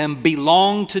indwelling them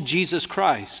belong to Jesus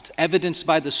Christ, evidenced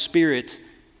by the Spirit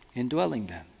indwelling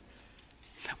them.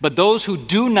 But those who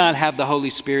do not have the Holy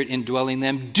Spirit indwelling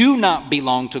them do not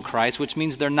belong to Christ, which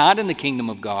means they're not in the kingdom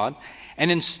of God,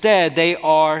 and instead they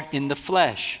are in the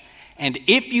flesh. And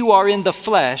if you are in the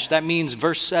flesh, that means,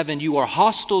 verse 7, you are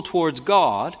hostile towards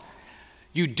God.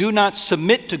 You do not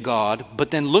submit to God,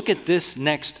 but then look at this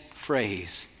next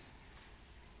phrase.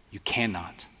 You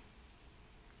cannot.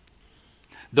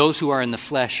 Those who are in the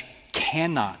flesh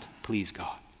cannot please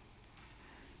God.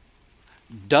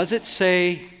 Does it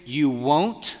say you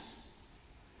won't?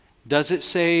 Does it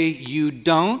say you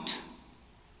don't?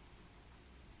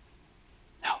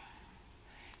 No.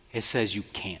 It says you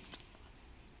can't.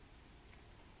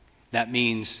 That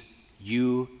means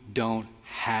you don't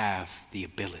have the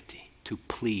ability to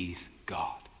please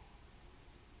God.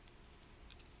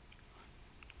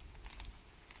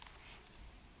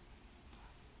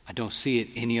 I don't see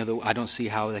it I don't see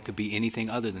how that could be anything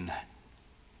other than that.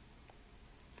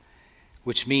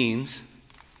 Which means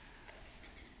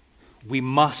we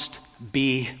must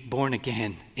be born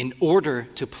again in order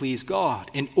to please God,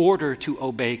 in order to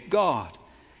obey God.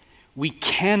 We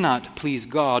cannot please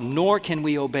God, nor can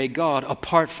we obey God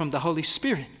apart from the Holy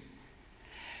Spirit.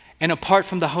 And apart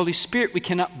from the Holy Spirit, we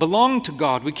cannot belong to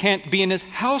God. We can't be in His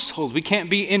household. We can't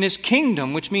be in His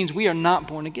kingdom, which means we are not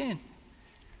born again.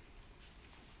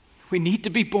 We need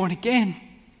to be born again.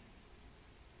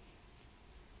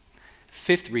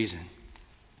 Fifth reason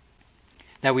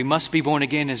that we must be born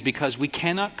again is because we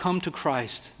cannot come to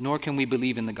Christ, nor can we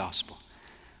believe in the gospel.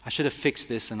 I should have fixed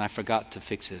this and I forgot to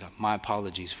fix it. My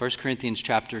apologies. 1 Corinthians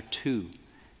chapter 2.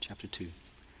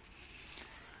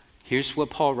 Here's what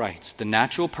Paul writes. The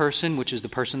natural person, which is the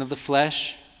person of the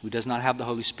flesh, who does not have the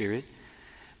Holy Spirit,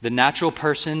 the natural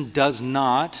person does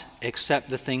not accept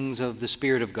the things of the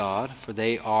Spirit of God, for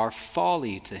they are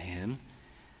folly to him,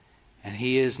 and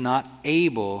he is not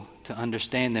able to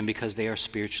understand them because they are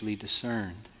spiritually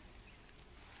discerned.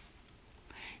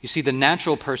 You see, the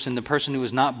natural person, the person who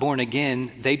is not born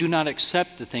again, they do not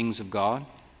accept the things of God,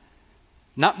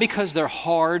 not because they're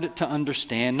hard to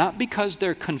understand, not because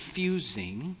they're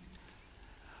confusing,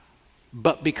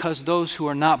 but because those who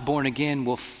are not born again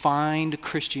will find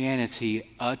Christianity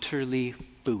utterly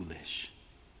foolish.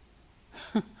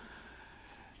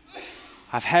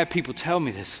 I've had people tell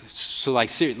me this. So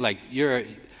I've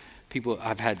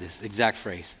had this exact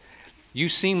phrase. You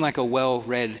seem like a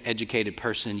well-read, educated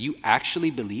person. You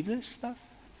actually believe this stuff?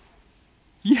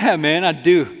 Yeah, man, I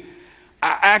do.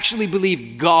 I actually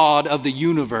believe God of the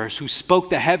universe, who spoke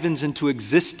the heavens into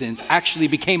existence, actually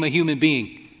became a human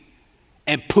being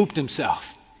and pooped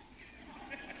himself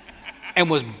and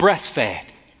was breastfed.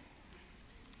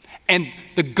 And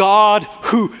the God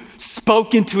who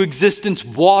spoke into existence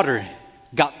water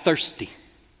got thirsty.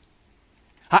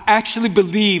 I actually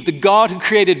believe the God who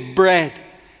created bread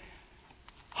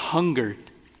hungered.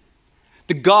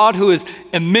 The God who is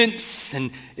immense and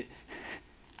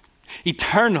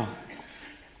eternal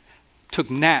took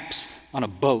naps on a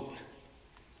boat.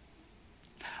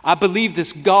 I believe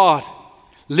this God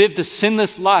lived a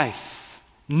sinless life,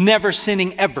 never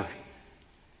sinning ever.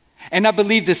 And I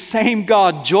believe the same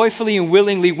God joyfully and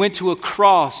willingly went to a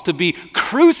cross to be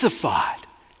crucified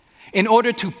in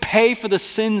order to pay for the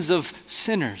sins of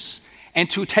sinners and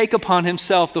to take upon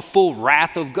himself the full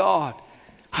wrath of God.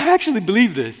 I actually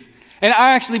believe this. And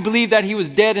I actually believe that he was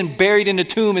dead and buried in a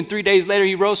tomb, and 3 days later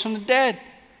he rose from the dead.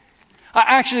 I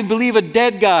actually believe a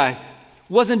dead guy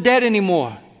wasn't dead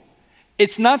anymore.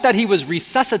 It's not that he was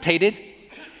resuscitated.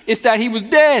 It's that he was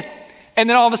dead. And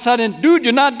then all of a sudden, dude,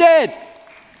 you're not dead.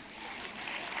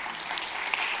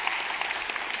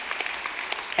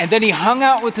 And then he hung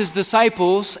out with his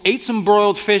disciples, ate some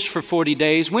broiled fish for 40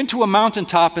 days, went to a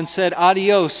mountaintop and said,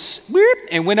 adios,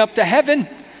 and went up to heaven.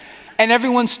 And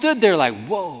everyone stood there like,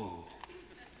 whoa.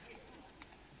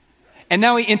 And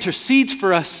now he intercedes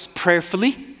for us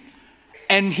prayerfully.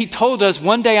 And he told us,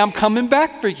 one day I'm coming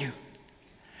back for you.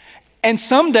 And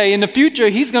someday in the future,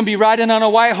 he's going to be riding on a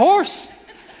white horse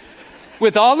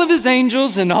with all of his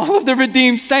angels and all of the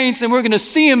redeemed saints, and we're going to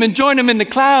see him and join him in the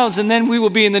clouds, and then we will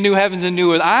be in the new heavens and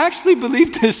new earth. I actually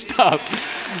believe this stuff.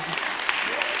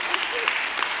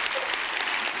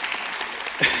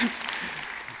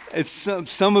 It's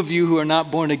some of you who are not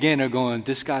born again are going,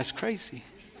 this guy's crazy.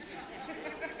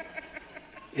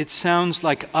 It sounds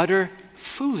like utter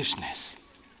foolishness.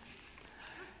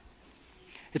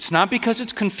 It's not because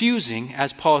it's confusing,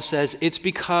 as Paul says, it's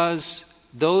because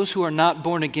those who are not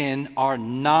born again are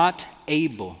not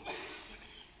able.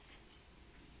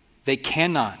 They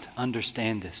cannot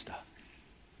understand this stuff.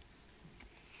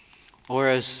 Or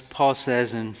as Paul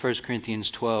says in 1 Corinthians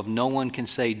 12, no one can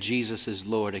say Jesus is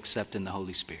Lord except in the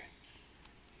Holy Spirit.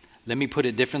 Let me put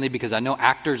it differently, because I know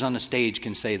actors on the stage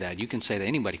can say that. You can say that.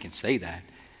 Anybody can say that.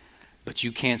 But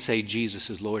you can't say Jesus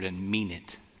is Lord and mean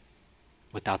it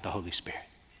without the Holy Spirit.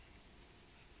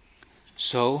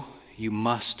 So you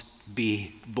must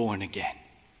be born again.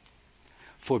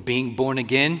 For being born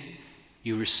again,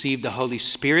 you receive the Holy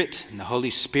Spirit, and the Holy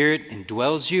Spirit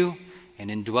indwells you, and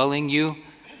indwelling you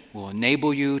will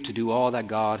enable you to do all that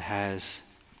God has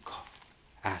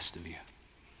asked of you.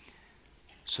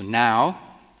 So now,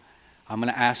 I'm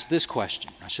going to ask this question.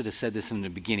 I should have said this in the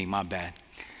beginning, my bad.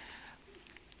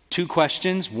 2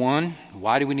 questions. 1,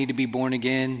 why do we need to be born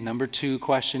again? Number 2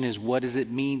 question is, what does it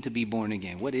mean to be born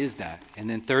again? What is that? And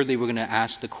then thirdly, we're going to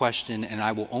ask the question, and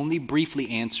I will only briefly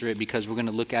answer it because we're going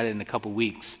to look at it in a couple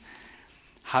weeks.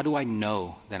 How do I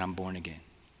know that I'm born again?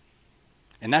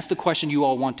 And that's the question you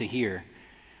all want to hear.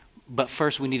 But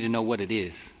first, we need to know what it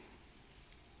is.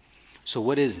 So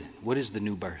what is it? What is the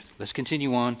new birth? Let's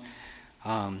continue on.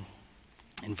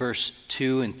 In verse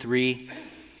 2 and 3,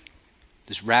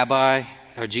 this rabbi,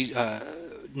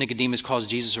 Nicodemus calls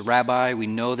Jesus a rabbi. We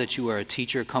know that you are a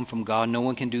teacher come from God. No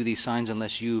one can do these signs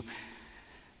unless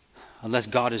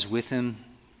God is with him.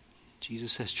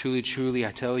 Jesus says, truly, truly,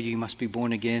 I tell you, you must be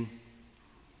born again.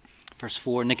 Verse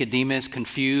 4, Nicodemus,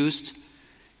 confused.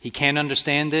 He can't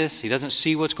understand this. He doesn't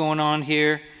see what's going on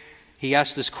here. He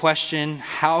asks this question,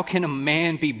 how can a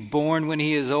man be born when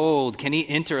he is old? Can he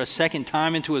enter a second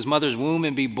time into his mother's womb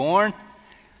and be born?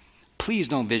 Please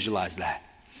don't visualize that.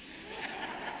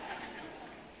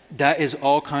 That is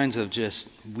all kinds of just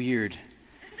weird.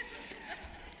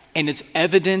 And it's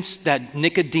evidence that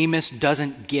Nicodemus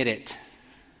doesn't get it.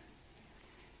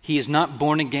 he is not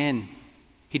born again.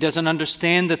 He doesn't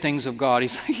understand the things of God.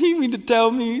 He's like, you mean to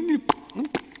tell me?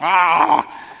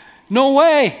 No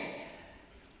way.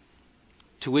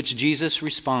 To which Jesus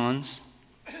responds,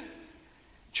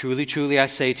 truly, truly, I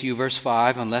say to you, verse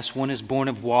 5, unless one is born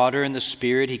of water and the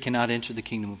Spirit, he cannot enter the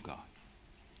kingdom of God.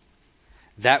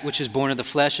 That which is born of the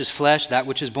flesh is flesh. That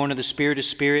which is born of the Spirit is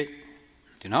spirit.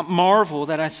 Do not marvel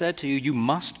that I said to you, you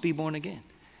must be born again.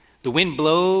 The wind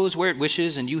blows where it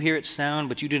wishes, and you hear its sound,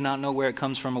 but you do not know where it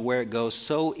comes from or where it goes.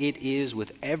 So it is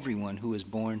with everyone who is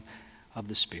born of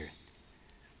the Spirit.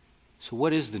 So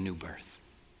what is the new birth?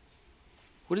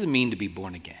 What does it mean to be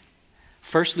born again?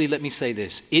 Firstly, let me say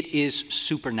this. It is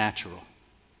supernatural.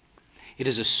 It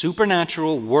is a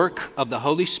supernatural work of the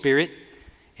Holy Spirit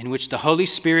in which the Holy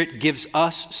Spirit gives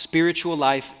us spiritual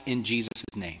life in Jesus'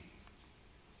 name.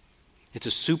 It's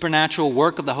a supernatural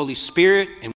work of the Holy Spirit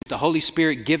in which the Holy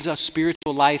Spirit gives us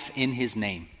spiritual life in His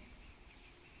name.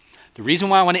 The reason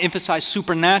why I want to emphasize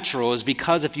supernatural is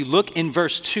because if you look in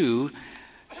verse 2,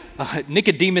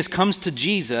 Nicodemus comes to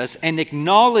Jesus and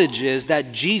acknowledges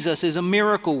that Jesus is a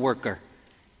miracle worker.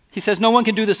 He says, no one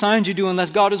can do the signs you do unless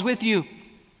God is with you.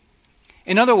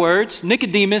 In other words,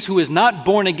 Nicodemus, who is not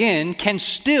born again, can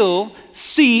still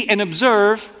see and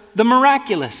observe the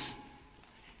miraculous.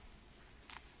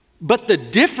 But the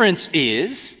difference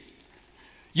is,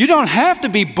 you don't have to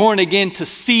be born again to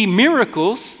see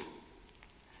miracles.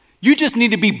 You just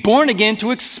need to be born again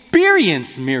to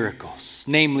experience miracles,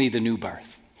 namely the new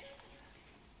birth.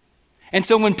 And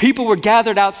so when people were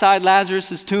gathered outside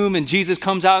Lazarus' tomb and Jesus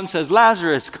comes out and says,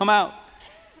 Lazarus, come out.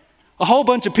 A whole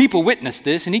bunch of people witnessed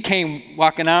this, and he came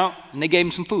walking out, and they gave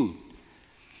him some food.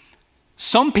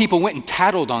 Some people went and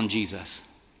tattled on Jesus.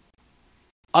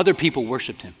 Other people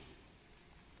worshiped him.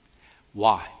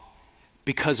 Why?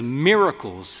 Because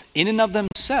miracles, in and of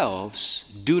themselves,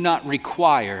 do not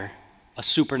require a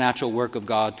supernatural work of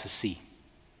God to see.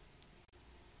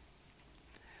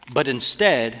 But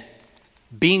instead,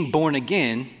 being born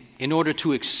again, in order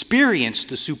to experience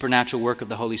the supernatural work of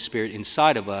the Holy Spirit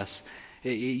inside of us,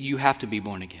 you have to be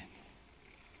born again.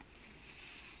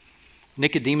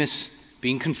 Nicodemus,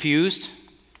 being confused,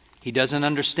 he doesn't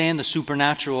understand the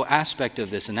supernatural aspect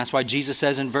of this. And that's why Jesus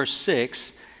says in verse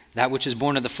 6, that which is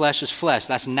born of the flesh is flesh.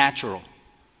 That's natural.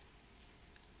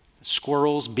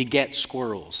 Squirrels beget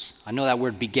squirrels. I know that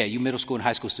word beget. You middle school and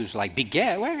high school students are like,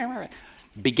 beget?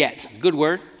 Beget. Good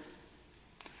word.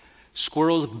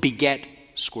 Squirrels beget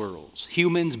squirrels.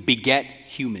 Humans beget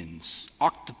humans.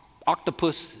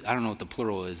 Octopus, I don't know what the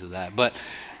plural is of that, but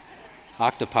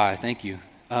octopi, thank you.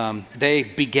 They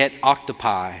beget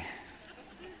octopi.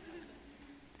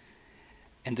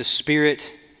 And the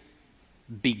Spirit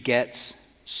begets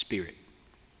spirit.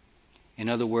 In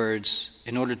other words,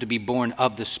 in order to be born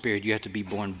of the Spirit, you have to be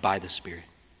born by the Spirit.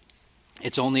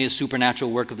 It's only a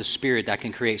supernatural work of the Spirit that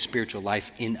can create spiritual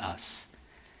life in us.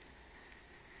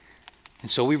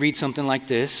 And so we read something like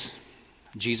this.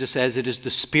 Jesus says, it is the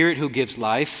Spirit who gives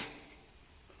life.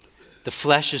 The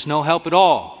flesh is no help at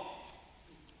all.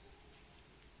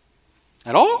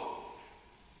 At all?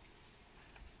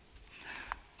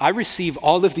 I receive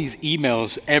all of these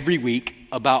emails every week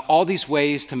about all these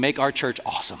ways to make our church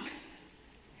awesome.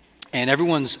 And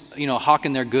everyone's,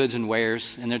 hawking their goods and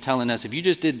wares, and they're telling us, if you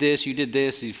just did this,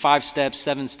 5 steps,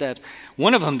 7 steps.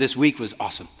 One of them this week was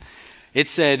awesome. It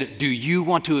said, do you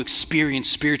want to experience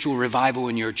spiritual revival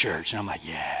in your church? And I'm like,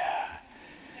 yeah.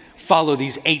 Follow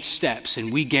these 8 steps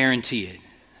and we guarantee it.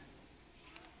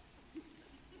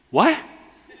 What?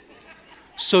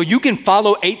 So you can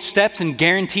follow 8 steps and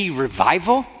guarantee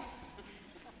revival?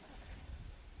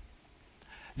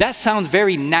 That sounds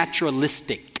very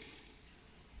naturalistic.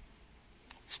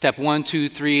 Step 1, 2,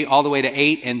 3, all the way to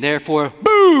 8, and therefore,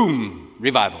 boom,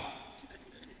 revival.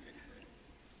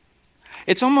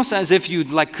 It's almost as if you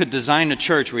could design a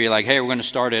church where you're like, hey, we're going to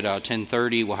start at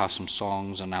 10:30. We'll have some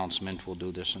songs, announcement. We'll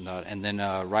do this and that. And then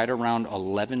right around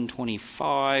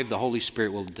 11:25, the Holy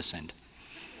Spirit will descend.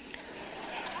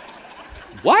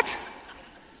 What?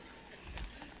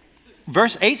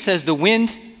 Verse 8 says the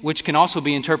wind, which can also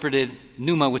be interpreted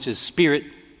pneuma, which is spirit,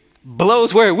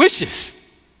 blows where it wishes.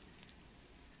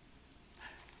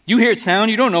 You hear it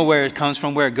sound, you don't know where it comes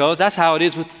from, where it goes. That's how it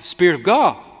is with the Spirit of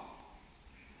God.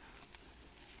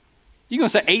 You're going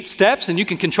to say 8 steps and you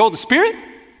can control the Spirit?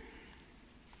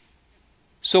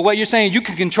 So what you're saying, you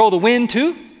can control the wind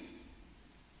too?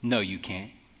 No, you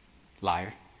can't.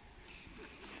 Liar.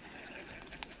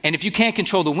 And if you can't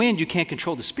control the wind, you can't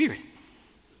control the Spirit.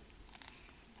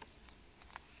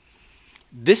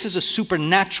 This is a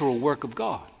supernatural work of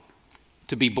God,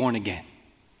 to be born again.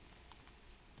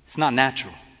 It's not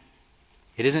natural.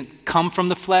 It doesn't come from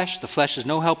the flesh. The flesh is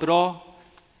no help at all.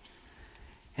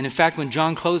 And in fact, when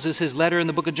John closes his letter in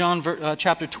the book of John,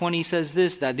 chapter 20, he says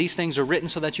this, that these things are written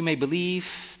so that you may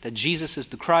believe that Jesus is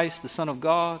the Christ, the Son of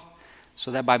God,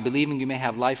 so that by believing you may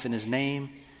have life in his name.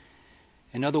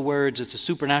 In other words, it's a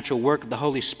supernatural work of the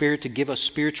Holy Spirit to give us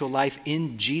spiritual life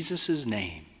in Jesus'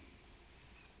 name.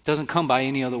 It doesn't come by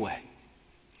any other way.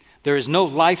 There is no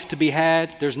life to be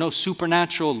had. There's no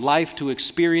supernatural life to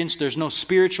experience. There's no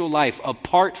spiritual life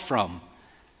apart from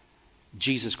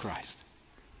Jesus Christ.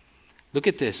 Look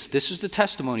at this. This is the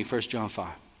testimony, 1 John 5.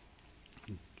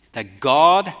 That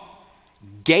God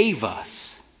gave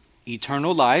us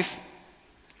eternal life,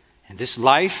 and this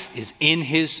life is in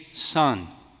his Son,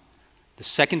 the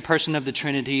second person of the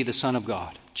Trinity, the Son of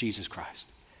God, Jesus Christ.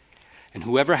 And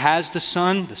whoever has the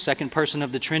Son, the second person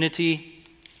of the Trinity,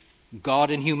 God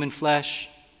in human flesh,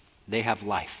 they have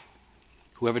life.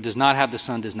 Whoever does not have the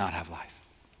Son does not have life.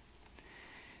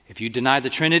 If you deny the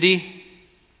Trinity,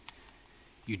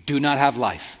 you do not have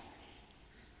life.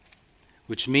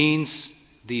 Which means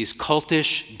these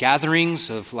cultish gatherings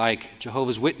of like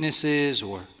Jehovah's Witnesses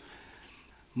or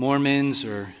Mormons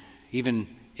or even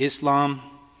Islam,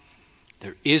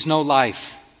 there is no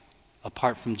life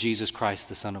apart from Jesus Christ,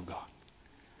 the Son of God.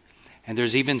 And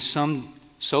there's even some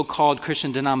so-called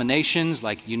Christian denominations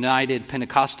like United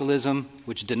Pentecostalism,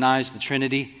 which denies the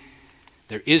Trinity.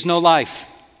 There is no life.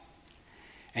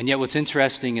 And yet what's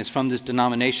interesting is from this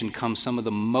denomination comes some of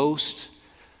the most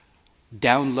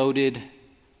downloaded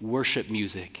worship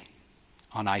music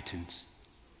on iTunes.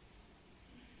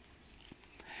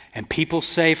 And people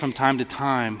say from time to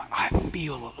time, I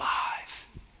feel alive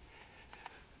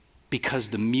because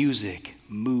the music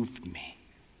moved me.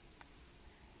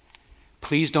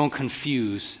 Please don't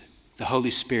confuse the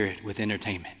Holy Spirit with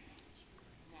entertainment.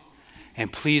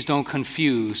 And please don't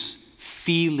confuse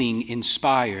feeling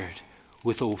inspired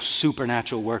with a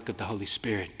supernatural work of the Holy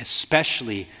Spirit,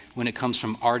 especially when it comes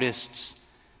from artists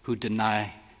who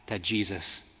deny that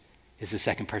Jesus is the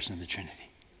second person of the Trinity.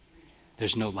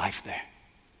 There's no life there.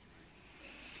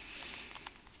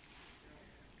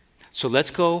 So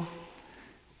let's go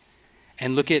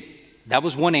and look at, that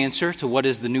was one answer to what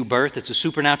is the new birth. It's a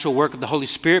supernatural work of the Holy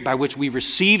Spirit by which we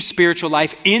receive spiritual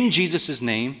life in Jesus'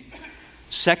 name.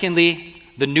 Secondly,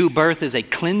 the new birth is a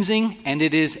cleansing and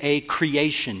it is a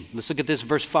creation. Let's look at this,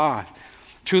 verse 5.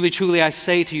 Truly, truly, I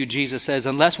say to you, Jesus says,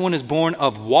 unless one is born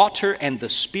of water and the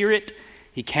Spirit,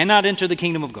 he cannot enter the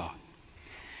kingdom of God.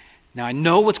 Now, I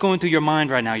know what's going through your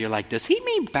mind right now. You're like, does he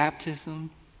mean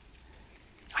baptism?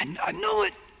 I know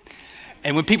it.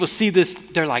 And when people see this,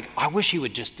 they're like, I wish he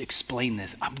would just explain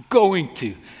this. I'm going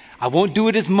to. I won't do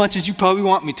it as much as you probably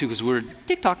want me to because we're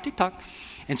TikTok, TikTok.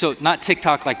 And so not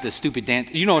TikTok like the stupid dance.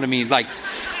 You know what I mean? Like,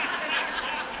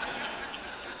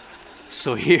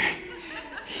 so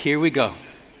here we go.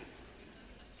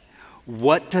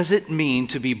 What does it mean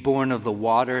to be born of the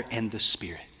water and the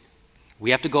Spirit? We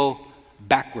have to go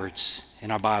backwards in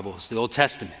our Bibles, the Old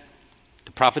Testament.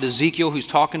 The prophet Ezekiel, who's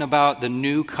talking about the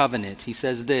new covenant, he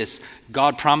says this,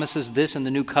 God promises this in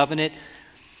the new covenant,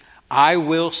 I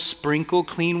will sprinkle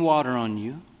clean water on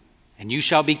you, and you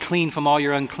shall be clean from all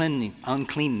your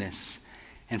uncleanness,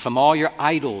 and from all your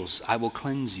idols I will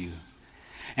cleanse you.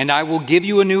 And I will give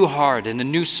you a new heart, and a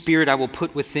new spirit I will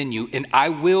put within you, and I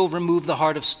will remove the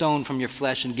heart of stone from your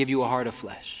flesh and give you a heart of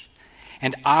flesh.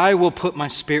 And I will put my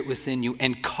spirit within you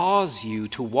and cause you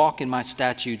to walk in my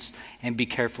statutes and be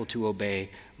careful to obey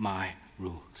my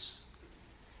rules.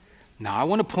 Now, I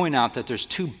want to point out that there's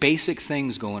two basic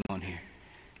things going on here.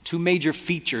 Two major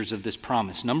features of this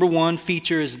promise. Number one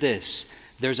feature is this.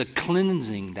 There's a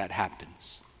cleansing that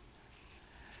happens.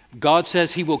 God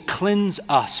says he will cleanse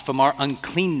us from our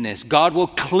uncleanness. God will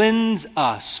cleanse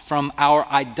us from our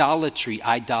idolatry.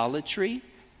 Idolatry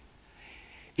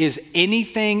is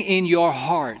anything in your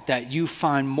heart that you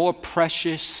find more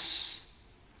precious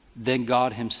than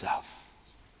God himself.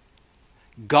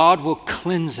 God will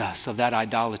cleanse us of that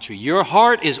idolatry. Your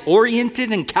heart is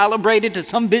oriented and calibrated to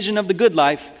some vision of the good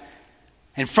life,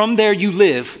 and from there you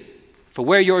live. For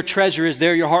where your treasure is,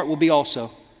 there your heart will be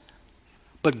also.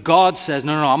 But God says,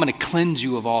 no, I'm going to cleanse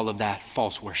you of all of that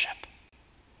false worship.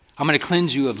 I'm going to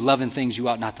cleanse you of loving things you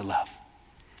ought not to love.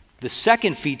 The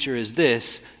second feature is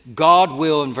this. God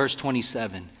will, in verse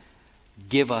 27,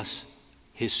 give us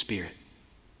his Spirit.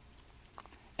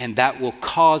 And that will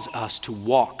cause us to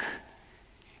walk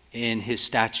in his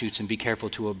statutes and be careful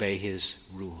to obey his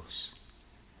rules.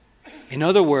 In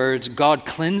other words, God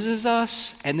cleanses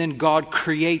us and then God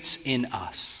creates in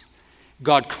us.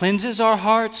 God cleanses our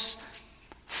hearts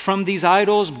from these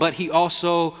idols, but he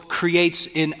also creates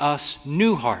in us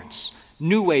new hearts,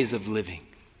 new ways of living.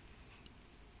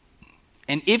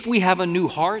 And if we have a new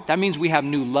heart, that means we have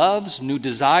new loves, new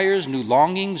desires, new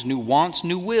longings, new wants,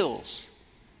 new wills.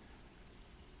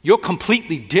 You're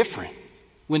completely different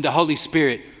when the Holy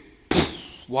Spirit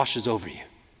washes over you.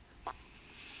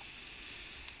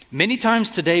 Many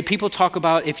times today, people talk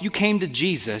about if you came to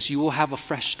Jesus, you will have a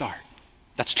fresh start.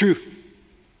 That's true.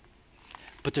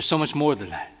 But there's so much more than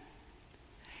that.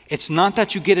 It's not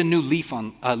that you get a new lease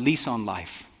on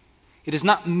life. It is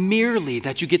not merely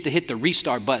that you get to hit the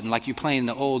restart button like you play in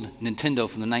the old Nintendo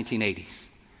from the 1980s.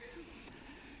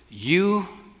 You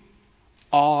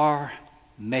are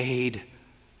made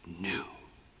new.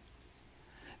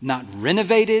 Not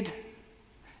renovated,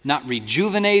 not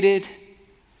rejuvenated.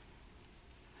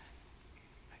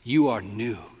 You are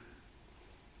new.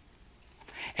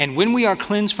 And when we are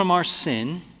cleansed from our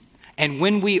sin, and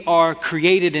when we are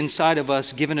created inside of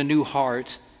us, given a new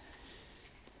heart,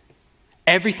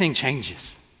 everything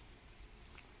changes.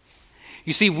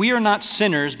 You see, we are not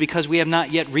sinners because we have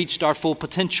not yet reached our full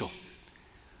potential.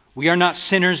 We are not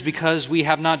sinners because we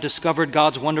have not discovered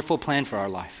God's wonderful plan for our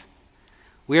life.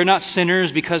 We are not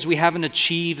sinners because we haven't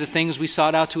achieved the things we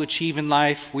sought out to achieve in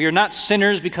life. We are not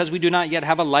sinners because we do not yet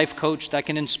have a life coach that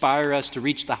can inspire us to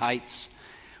reach the heights.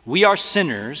 We are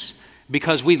sinners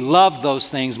because we love those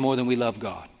things more than we love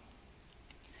God.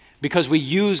 Because we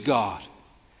use God.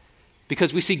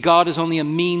 Because we see God as only a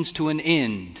means to an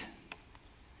end.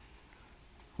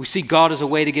 We see God as a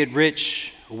way to get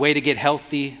rich, a way to get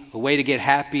healthy, a way to get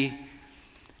happy.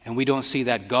 And we don't see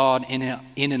that God in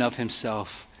and of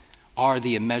himself are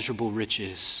the immeasurable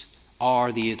riches,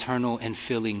 are the eternal and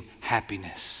filling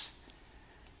happiness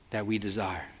that we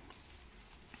desire.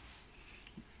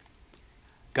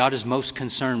 God is most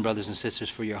concerned, brothers and sisters,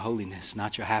 for your holiness,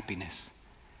 not your happiness.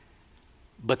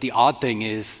 But the odd thing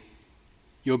is,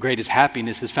 your greatest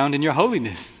happiness is found in your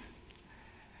holiness.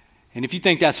 And if you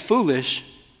think that's foolish,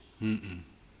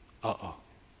 uh-oh.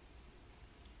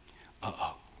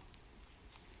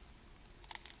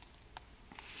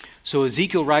 So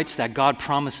Ezekiel writes that God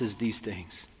promises these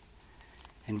things.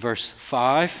 In verse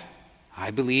 5,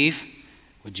 I believe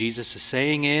what Jesus is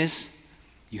saying is,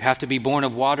 you have to be born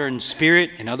of water and spirit.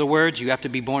 In other words, you have to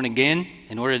be born again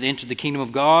in order to enter the kingdom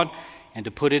of God. And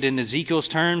to put it in Ezekiel's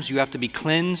terms, you have to be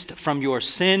cleansed from your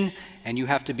sin, and you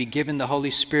have to be given the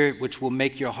Holy Spirit, which will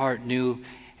make your heart new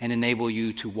and enable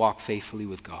you to walk faithfully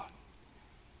with God.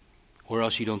 Or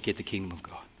else you don't get the kingdom of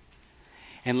God.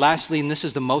 And lastly, and this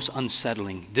is the most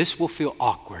unsettling, this will feel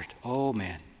awkward. Oh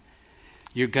man,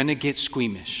 you're going to get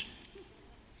squeamish.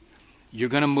 You're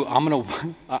going to move.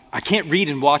 I can't read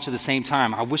and watch at the same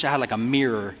time. I wish I had like a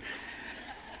mirror.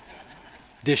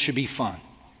 This should be fun.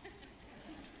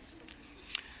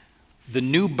 The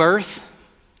new birth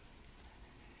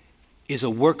is a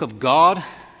work of God,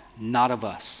 not of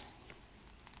us.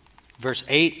 Verse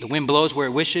 8, the wind blows where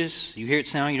it wishes. You hear it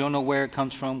sound, you don't know where it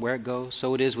comes from, where it goes.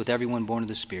 So it is with everyone born of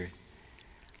the Spirit.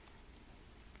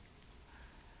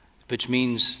 Which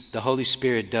means the Holy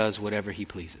Spirit does whatever he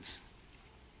pleases.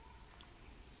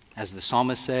 As the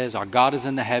psalmist says, our God is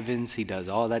in the heavens. He does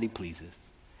all that he pleases.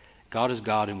 God is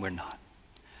God and we're not.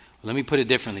 Well, let me put it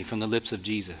differently from the lips of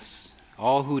Jesus.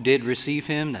 All who did receive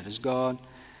him, that is God,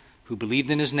 who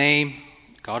believed in his name,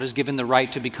 God has given the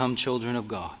right to become children of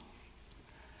God.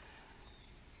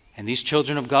 And these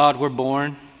children of God were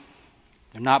born.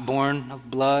 They're not born of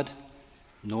blood,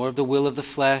 nor of the will of the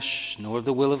flesh, nor of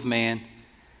the will of man,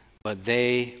 but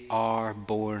they are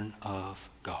born of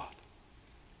God.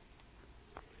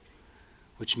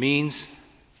 Which means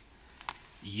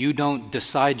you don't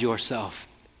decide yourself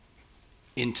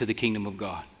into the kingdom of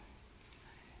God.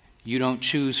 You don't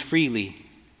choose freely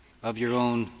of your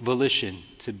own volition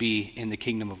to be in the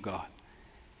kingdom of God.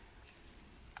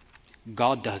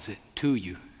 God does it to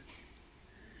you.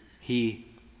 He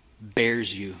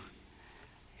bears you,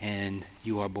 and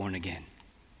you are born again.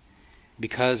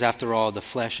 Because after all, the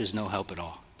flesh is no help at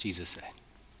all, Jesus said.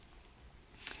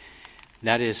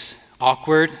 That is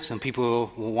awkward. Some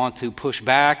people will want to push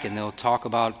back, and they'll talk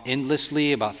about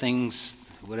endlessly about things,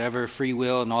 whatever, free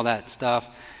will and all that stuff.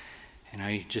 And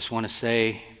I just want to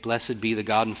say, blessed be the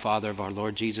God and Father of our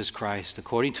Lord Jesus Christ.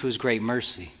 According to his great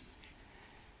mercy,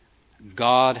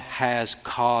 God has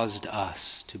caused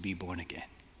us to be born again.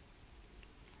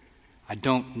 I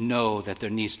don't know that there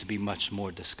needs to be much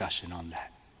more discussion on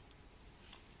that.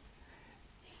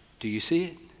 Do you see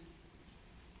it?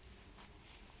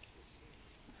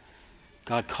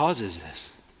 God causes this.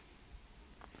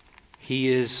 He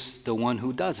is the one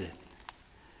who does it.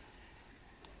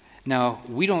 Now,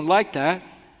 we don't like that.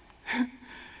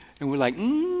 And we're like,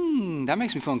 that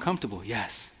makes me feel uncomfortable.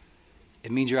 Yes.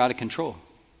 It means you're out of control.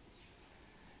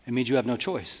 It means you have no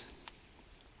choice.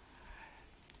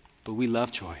 but we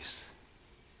love choice.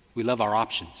 We love our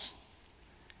options.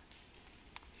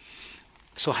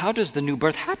 So how does the new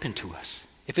birth happen to us?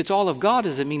 If it's all of God,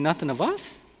 does it mean nothing of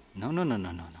us? No.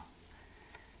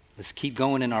 Let's keep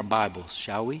going in our Bibles,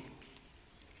 shall we?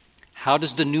 How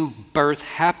does the new birth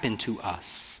happen to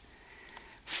us?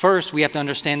 First, we have to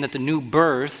understand that the new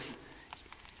birth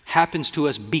happens to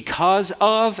us because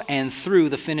of and through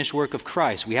the finished work of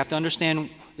Christ. We have to understand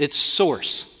its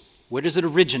source. Where does it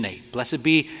originate? Blessed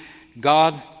be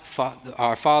God,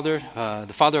 our Father,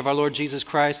 the Father of our Lord Jesus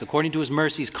Christ. According to his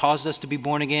mercies, caused us to be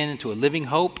born again into a living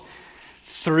hope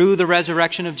through the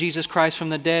resurrection of Jesus Christ from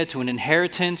the dead to an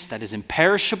inheritance that is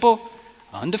imperishable,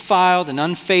 undefiled, and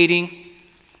unfading.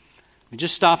 We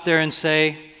just stop there and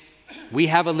say, we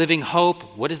have a living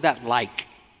hope. What is that like?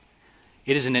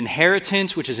 It is an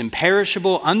inheritance which is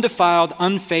imperishable, undefiled,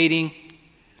 unfading.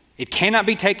 It cannot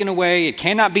be taken away. It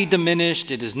cannot be diminished.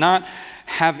 It does not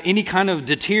have any kind of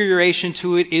deterioration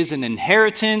to it. It is an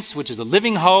inheritance which is a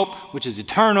living hope, which is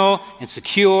eternal and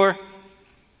secure.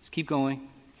 Let's keep going.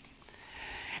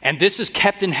 And this is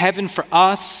kept in heaven for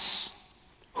us,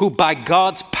 who by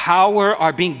God's power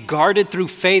are being guarded through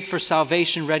faith for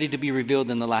salvation, ready to be revealed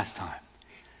in the last time.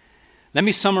 Let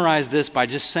me summarize this by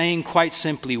just saying quite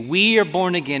simply, we are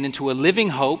born again into a living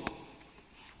hope,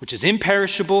 which is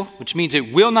imperishable, which means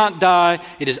it will not die.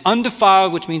 It is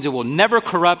undefiled, which means it will never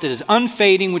corrupt. It is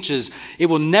unfading, which is it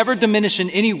will never diminish in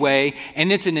any way.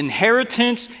 And it's an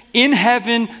inheritance in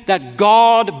heaven that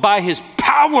God, by his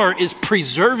power, is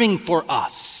preserving for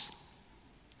us.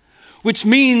 Which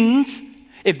means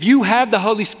if you have the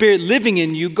Holy Spirit living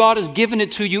in you, God has given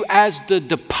it to you as the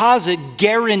deposit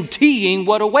guaranteeing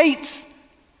what awaits.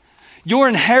 Your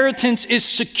inheritance is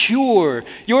secure.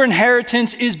 Your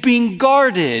inheritance is being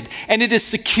guarded, and it is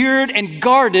secured and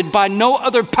guarded by no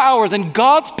other power than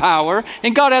God's power.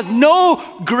 And God has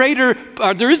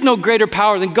there is no greater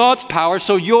power than God's power.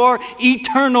 So your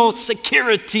eternal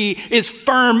security is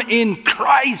firm in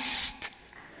Christ.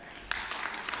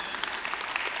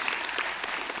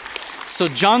 So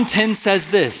John 10 says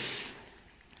this: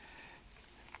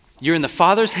 you're in the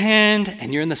Father's hand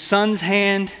and you're in the Son's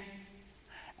hand,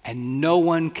 and no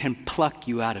one can pluck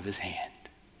you out of his hand.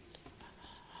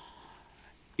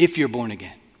 If you're born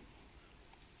again.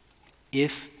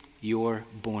 If you're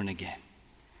born again.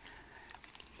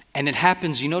 And it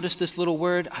happens, you notice this little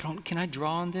word? Can I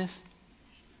draw on this?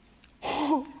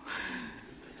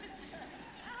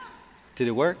 Did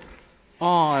it work?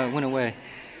 Oh, it went away.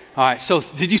 All right, so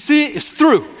did you see it? It's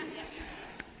through.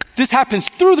 This happens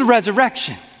through the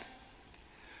resurrection.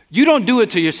 You don't do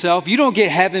it to yourself. You don't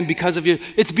get heaven because of you.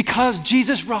 It's because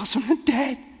Jesus rose from the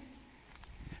dead.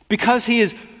 Because he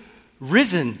is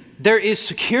risen, there is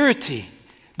security.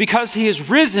 Because he is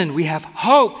risen, we have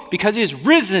hope. Because he is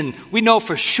risen, we know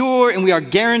for sure and we are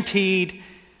guaranteed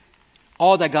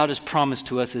all that God has promised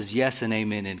to us is yes and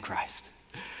amen in Christ.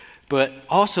 But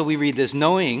also we read this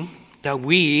knowing that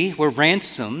we were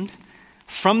ransomed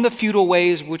from the futile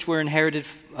ways which were inherited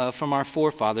from our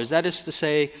forefathers. That is to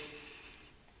say,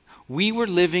 we were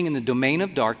living in the domain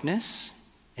of darkness,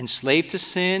 enslaved to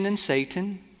sin and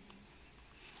Satan,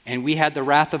 and we had the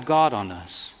wrath of God on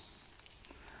us.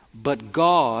 But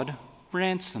God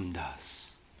ransomed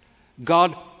us.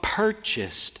 God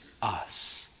purchased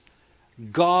us.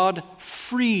 God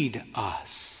freed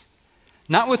us.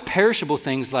 Not with perishable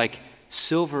things like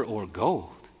silver or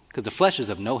gold, because the flesh is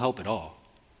of no help at all.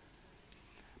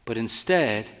 But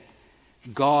instead,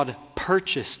 God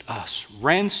purchased us,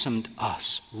 ransomed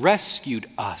us, rescued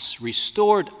us,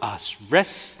 restored us,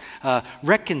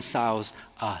 reconciles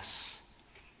us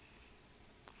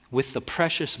with the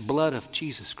precious blood of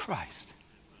Jesus Christ,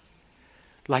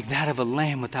 like that of a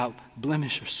lamb without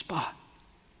blemish or spot.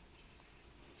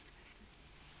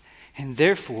 And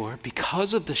therefore,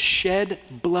 because of the shed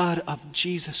blood of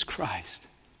Jesus Christ,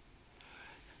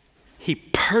 he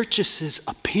purchases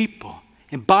a people,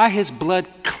 and by his blood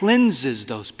cleanses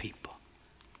those people.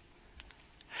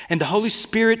 And the Holy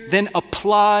Spirit then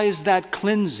applies that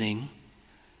cleansing,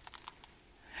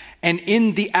 and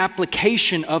in the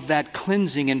application of that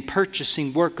cleansing and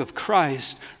purchasing work of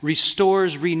Christ,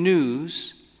 restores,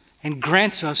 renews, and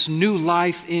grants us new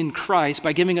life in Christ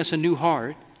by giving us a new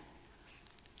heart.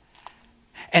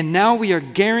 And now we are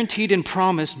guaranteed and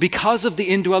promised, because of the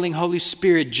indwelling Holy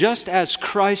Spirit, just as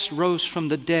Christ rose from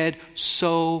the dead,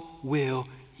 so will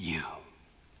you.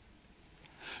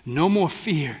 No more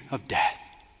fear of death.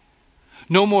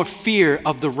 No more fear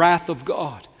of the wrath of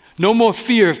God. No more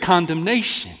fear of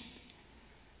condemnation.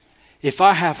 If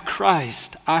I have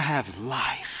Christ, I have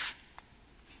life.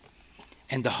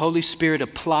 And the Holy Spirit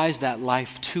applies that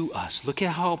life to us. Look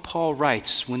at how Paul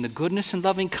writes, when the goodness and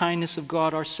loving kindness of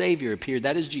God our Savior appeared,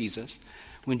 that is Jesus,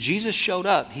 when Jesus showed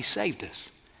up, he saved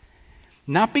us.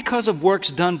 Not because of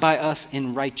works done by us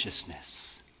in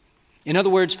righteousness. In other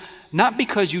words, not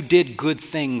because you did good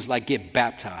things like get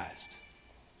baptized,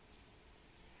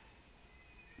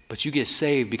 but you get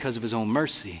saved because of his own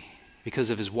mercy, because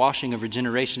of his washing of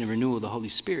regeneration and renewal of the Holy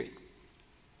Spirit,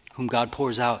 whom God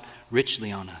pours out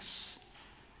richly on us.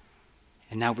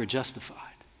 And now we're justified.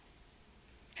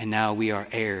 And now we are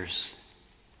heirs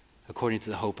according to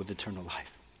the hope of eternal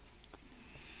life.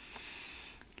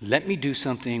 Let me do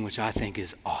something which I think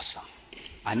is awesome.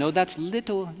 I know that's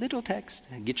little text.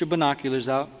 Get your binoculars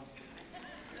out.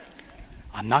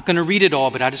 I'm not going to read it all,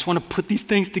 but I just want to put these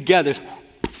things together.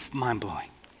 Mind-blowing.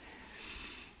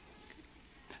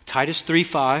 Titus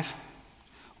 3:5,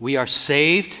 we are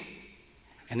saved,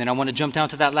 and then I want to jump down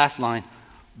to that last line,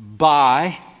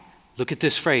 by, look at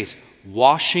this phrase,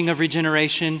 washing of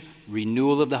regeneration,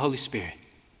 renewal of the Holy Spirit.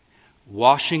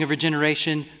 Washing of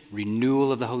regeneration,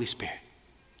 renewal of the Holy Spirit.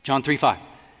 John 3:5.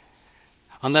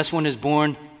 Unless one is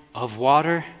born of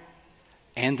water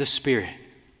and the Spirit.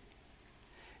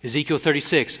 Ezekiel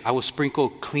 36, I will sprinkle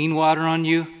clean water on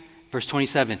you. Verse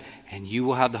 27, and you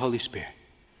will have the Holy Spirit.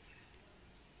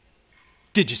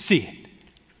 Did you see it?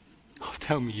 Oh,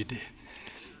 tell me you did.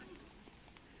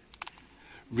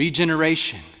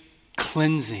 Regeneration,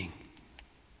 cleansing,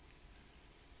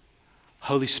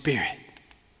 Holy Spirit,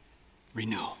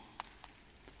 renewal.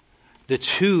 The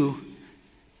two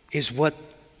is what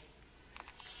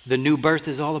the new birth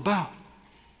is all about.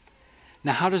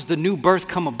 Now, how does the new birth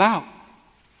come about?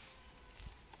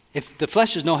 If the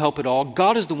flesh is no help at all,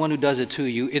 God is the one who does it to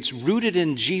you. It's rooted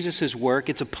in Jesus' work.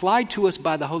 It's applied to us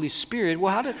by the Holy Spirit.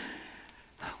 Well,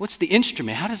 what's the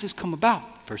instrument? How does this come about?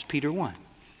 1 Peter 1.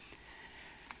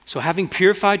 So having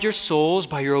purified your souls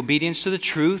by your obedience to the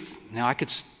truth. Now, I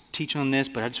could teach on this,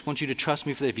 but I just want you to trust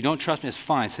me for that. If you don't trust me, it's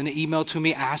fine. Send an email to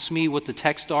me. Ask me what the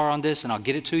texts are on this, and I'll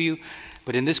get it to you.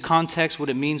 But in this context, what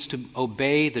it means to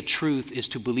obey the truth is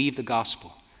to believe the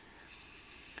gospel.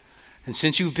 And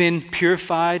since you've been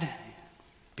purified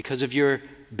because of your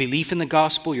belief in the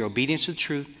gospel, your obedience to the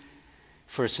truth,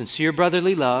 for a sincere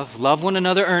brotherly love, love one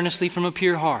another earnestly from a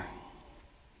pure heart.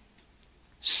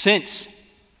 Since,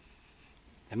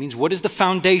 that means what is the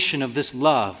foundation of this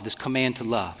love, this command to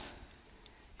love?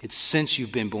 It's since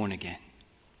you've been born again.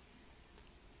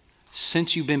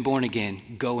 Since you've been born again,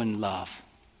 go and love.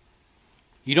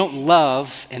 You don't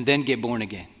love and then get born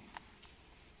again.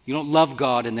 You don't love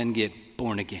God and then get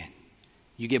born again.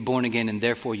 You get born again and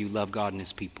therefore you love God and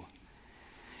his people.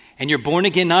 And you're born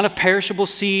again not of perishable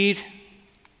seed,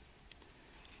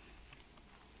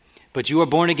 but you are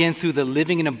born again through the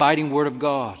living and abiding word of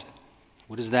God.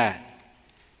 What is that?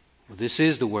 Well, this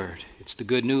is the word. It's the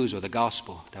good news or the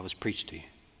gospel that was preached to you.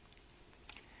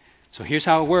 So here's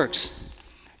how it works.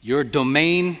 Your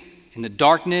domain in the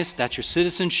darkness, that's your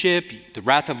citizenship. The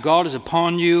wrath of God is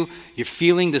upon you. You're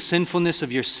feeling the sinfulness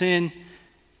of your sin.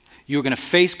 You're going to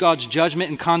face God's judgment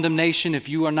and condemnation if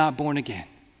you are not born again.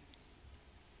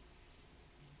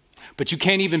 But you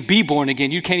can't even be born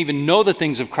again. You can't even know the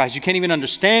things of Christ. You can't even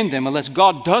understand them unless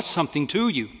God does something to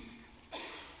you.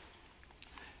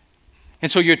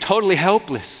 And so you're totally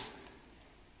helpless.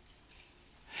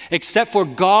 Except for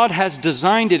God has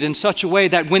designed it in such a way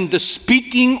that when the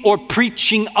speaking or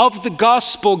preaching of the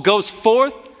gospel goes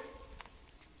forth,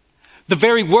 the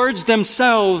very words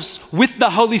themselves with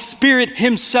the Holy Spirit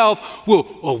himself will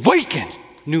awaken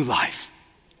new life.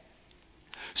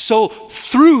 So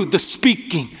through the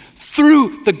speaking,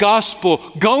 through the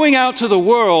gospel, going out to the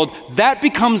world, that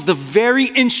becomes the very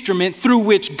instrument through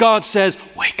which God says,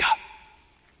 wake up.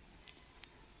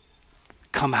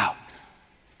 Come out.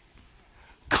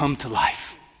 Come to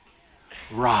life.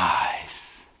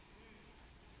 Rise.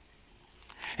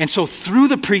 And so through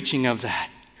the preaching of that,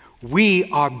 we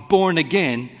are born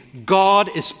again. God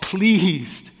is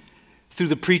pleased through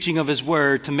the preaching of his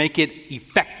word to make it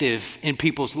effective in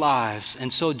people's lives.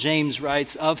 And so James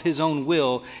writes, of his own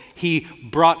will, he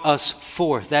brought us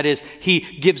forth. That is, he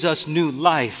gives us new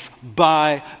life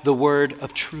by the word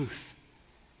of truth.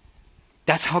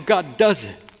 That's how God does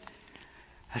it.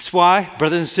 That's why,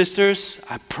 brothers and sisters,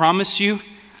 I promise you,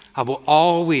 I will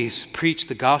always preach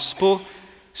the gospel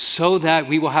so that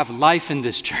we will have life in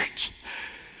this church.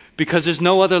 Because there's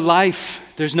no other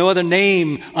life, there's no other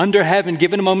name under heaven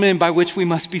given among men by which we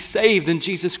must be saved than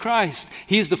Jesus Christ.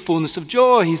 He is the fullness of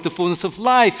joy. He's the fullness of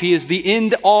life. He is the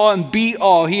end all and be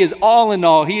all. He is all in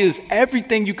all. He is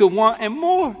everything you could want and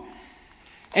more.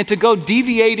 And to go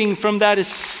deviating from that is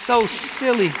so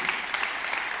silly.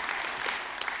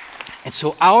 And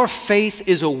so our faith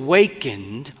is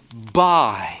awakened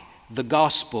by the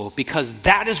gospel, because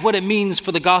that is what it means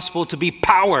for the gospel to be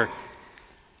power.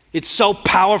 It's so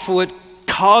powerful, it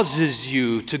causes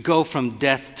you to go from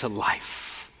death to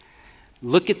life.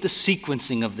 Look at the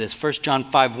sequencing of this. 1 John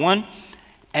 5:1,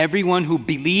 everyone who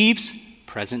believes,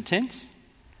 present tense,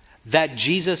 that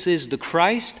Jesus is the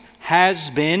Christ has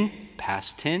been,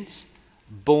 past tense,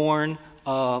 born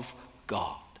of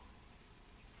God.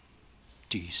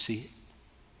 Do you see it?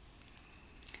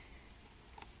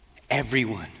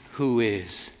 Everyone who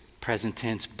is, present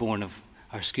tense,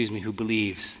 who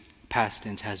believes, past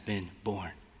tense, has been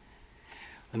born.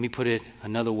 Let me put it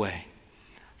another way.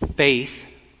 Faith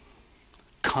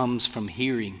comes from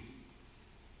hearing,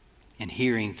 and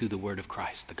hearing through the word of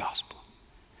Christ, the gospel.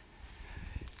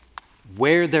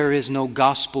 Where there is no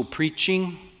gospel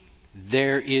preaching,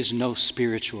 there is no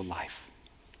spiritual life.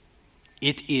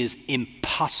 It is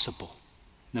impossible,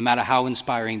 no matter how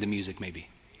inspiring the music may be.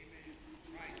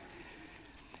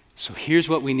 So here's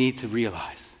what we need to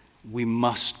realize. We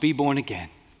must be born again.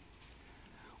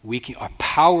 We are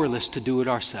powerless to do it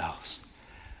ourselves.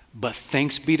 But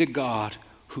thanks be to God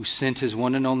who sent his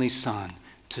one and only Son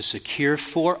to secure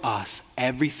for us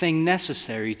everything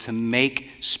necessary to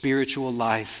make spiritual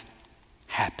life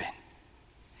happen.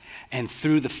 And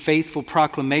through the faithful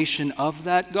proclamation of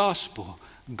that gospel,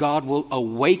 God will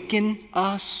awaken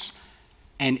us,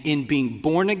 and in being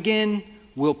born again,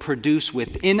 will produce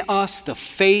within us the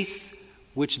faith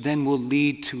which then will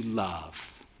lead to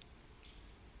love.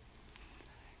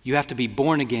 You have to be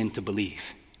born again to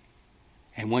believe.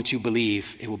 And once you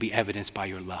believe, it will be evidenced by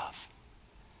your love.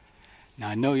 Now,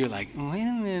 I know you're like, wait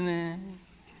a minute.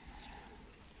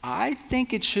 I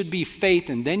think it should be faith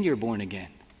and then you're born again.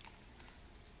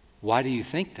 Why do you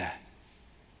think that?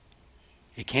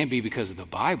 It can't be because of the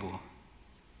Bible.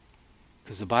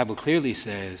 Because the Bible clearly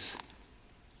says,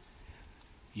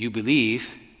 you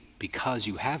believe because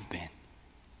you have been.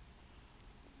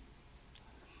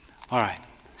 All right,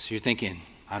 so you're thinking,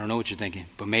 I don't know what you're thinking,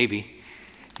 but maybe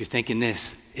you're thinking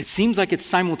this. It seems like it's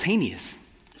simultaneous.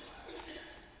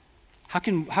 How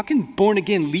can born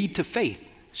again lead to faith?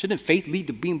 Shouldn't faith lead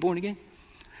to being born again?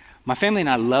 My family and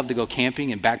I love to go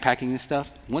camping and backpacking and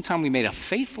stuff. One time we made a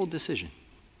fateful decision.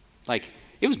 Like,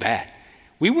 it was bad.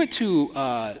 We went to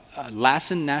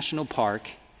Lassen National Park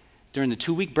during the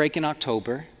 2-week break in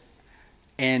October,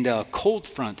 and a cold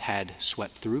front had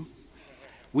swept through.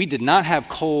 We did not have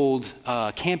cold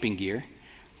camping gear.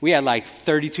 We had like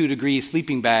 32-degree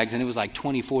sleeping bags, and it was like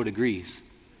 24 degrees.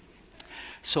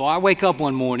 So I wake up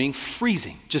one morning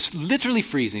freezing, just literally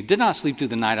freezing. Did not sleep through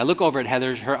the night. I look over at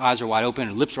Heather. Her eyes are wide open.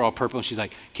 Her lips are all purple. And she's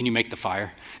like, can you make the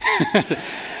fire?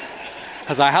 I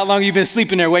was like, how long have you been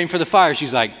sleeping there waiting for the fire?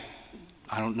 She's like,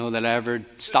 I don't know that I ever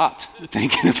stopped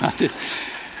thinking about it.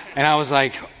 And I was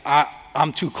like,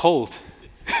 I'm too cold.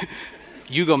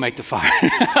 You go make the fire.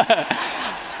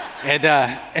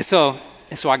 and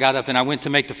so I got up and I went to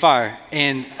make the fire.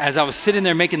 And as I was sitting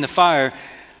there making the fire,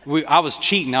 I was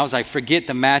cheating. I was like, forget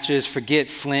the matches, forget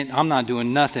Flint. I'm not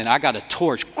doing nothing. I got a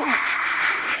torch.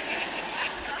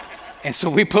 And so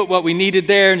we put what we needed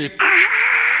there and just...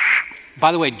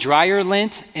 By the way, dryer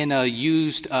lint in a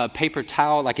used paper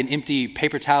towel, like an empty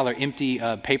paper towel or empty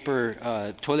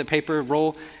toilet paper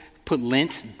roll, put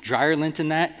lint, dryer lint in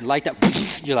that, light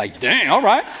that. You're like, dang, all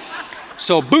right.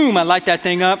 So boom, I light that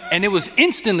thing up, and it was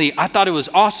instantly, I thought it was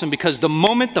awesome because the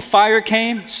moment the fire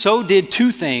came, so did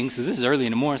two things. This is early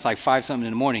in the morning, it's like 5-something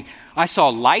in the morning. I saw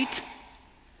light,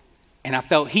 and I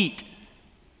felt heat.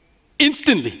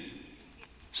 Instantly.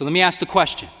 So let me ask the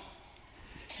question.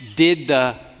 Did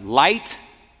the light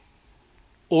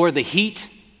or the heat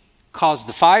cause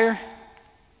the fire?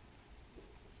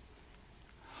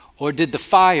 Or did the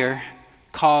fire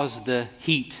cause the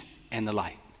heat and the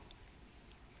light?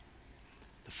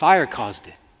 The fire caused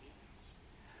it.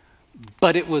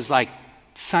 But it was like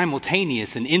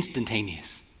simultaneous and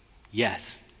instantaneous.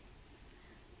 Yes.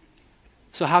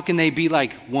 So how can they be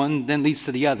like one then leads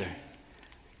to the other?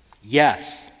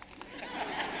 Yes.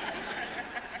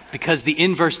 Because the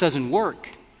inverse doesn't work.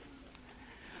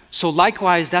 So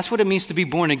likewise, that's what it means to be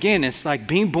born again. It's like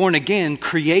being born again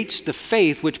creates the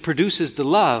faith which produces the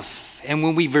love. And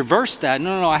when we reverse that,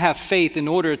 no, I have faith in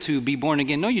order to be born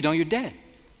again. No, you don't, you're dead.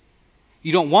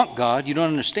 You don't want God, you don't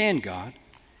understand God.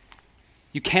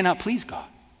 You cannot please God.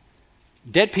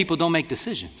 Dead people don't make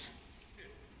decisions.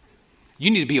 You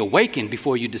need to be awakened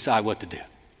before you decide what to do.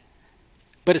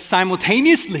 But it's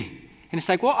simultaneously. And it's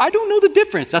like, well, I don't know the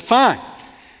difference. That's fine.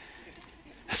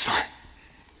 That's fine.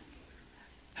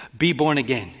 Be born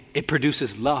again. It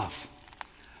produces love.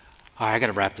 All right, I got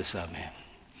to wrap this up, man.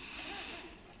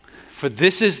 For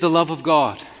this is the love of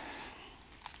God,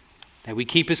 that we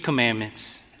keep his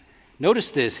commandments. Notice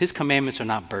this, his commandments are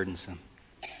not burdensome.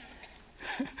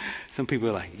 Some people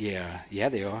are like, yeah,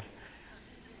 they are.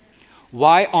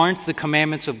 Why aren't the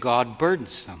commandments of God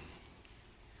burdensome?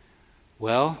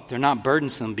 Well, they're not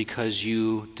burdensome because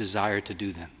you desire to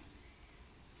do them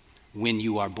when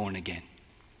you are born again.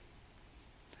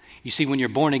 You see, when you're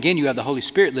born again, you have the Holy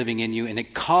Spirit living in you, and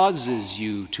it causes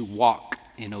you to walk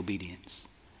in obedience.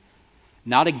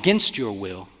 Not against your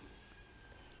will,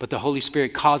 but the Holy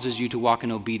Spirit causes you to walk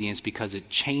in obedience because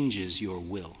it changes your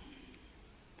will.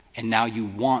 And now you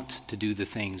want to do the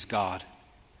things God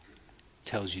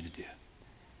tells you to do.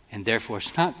 And therefore,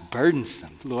 it's not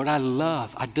burdensome. Lord, I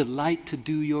delight to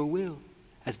do your will,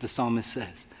 as the psalmist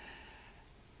says.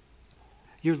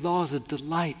 Your law is a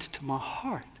delight to my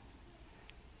heart,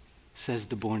 says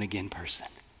the born-again person.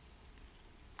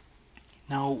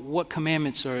 Now, what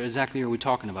commandments are we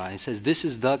talking about? It says this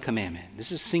is the commandment.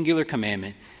 This is singular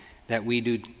commandment that we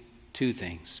do two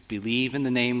things. Believe in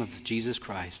the name of Jesus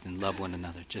Christ and love one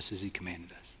another, just as he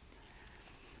commanded us.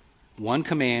 One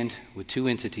command with two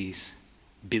entities.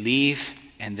 Believe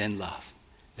and then love.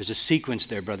 There's a sequence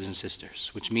there, brothers and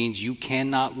sisters, which means you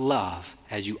cannot love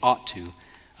as you ought to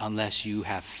unless you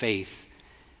have faith,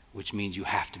 which means you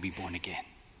have to be born again.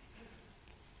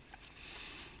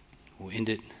 We'll end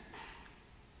it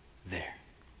there.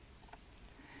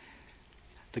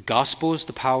 The gospel is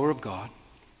the power of God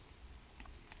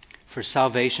for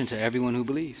salvation to everyone who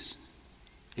believes.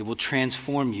 It will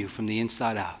transform you from the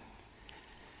inside out.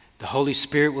 The Holy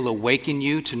Spirit will awaken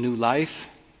you to new life,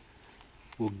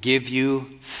 will give you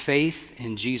faith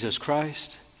in Jesus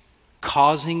Christ,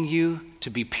 causing you to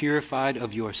be purified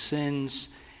of your sins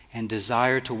and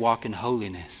desire to walk in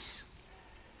holiness.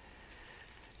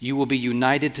 You will be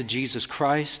united to Jesus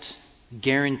Christ,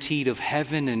 guaranteed of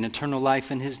heaven and eternal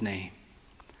life in his name,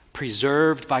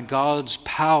 preserved by God's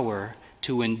power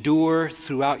to endure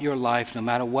throughout your life no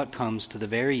matter what comes to the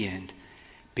very end,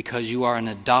 because you are an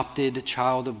adopted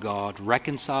child of God,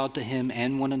 reconciled to him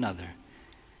and one another,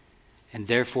 and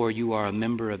therefore you are a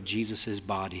member of Jesus'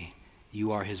 body.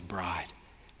 You are his bride,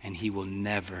 and he will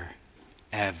never,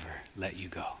 ever let you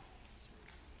go.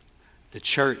 The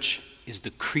church is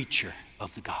the creature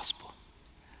of the gospel.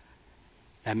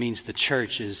 That means the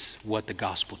church is what the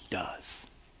gospel does.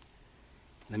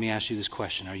 Let me ask you this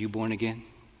question. Are you born again?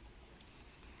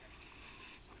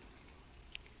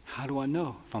 How do I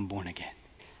know if I'm born again?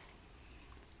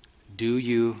 Do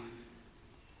you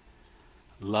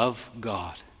love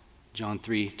God? John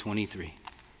 3:23.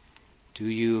 Do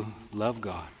you love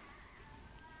God?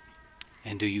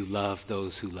 And do you love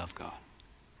those who love God?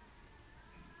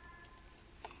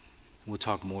 We'll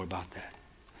talk more about that.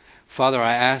 Father,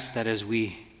 I ask that as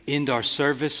we end our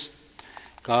service,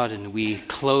 God, and we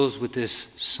close with this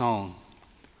song,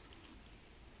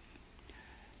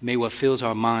 may what fills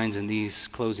our minds in these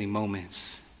closing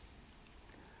moments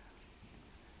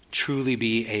truly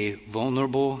be a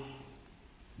vulnerable,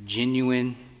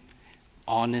 genuine,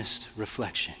 honest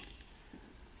reflection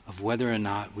of whether or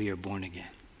not we are born again.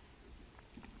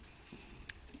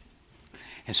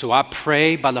 And so I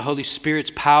pray by the Holy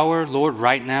Spirit's power, Lord,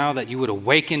 right now that you would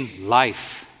awaken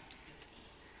life.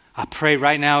 I pray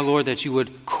right now, Lord, that you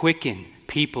would quicken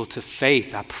people to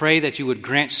faith. I pray that you would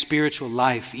grant spiritual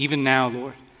life even now,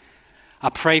 Lord. I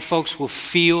pray folks will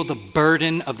feel the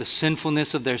burden of the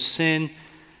sinfulness of their sin.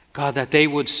 God, that they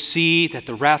would see that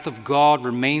the wrath of God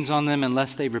remains on them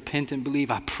unless they repent and believe.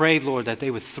 I pray, Lord, that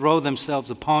they would throw themselves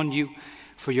upon you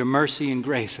for your mercy and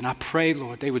grace. And I pray,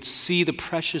 Lord, they would see the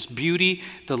precious beauty,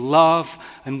 the love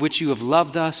in which you have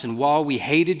loved us. And while we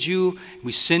hated you,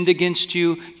 we sinned against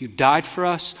you, you died for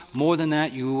us. More than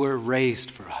that, you were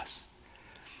raised for us.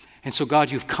 And so,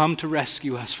 God, you've come to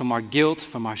rescue us from our guilt,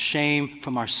 from our shame,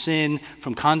 from our sin,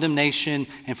 from condemnation,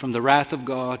 and from the wrath of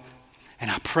God. And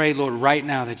I pray, Lord, right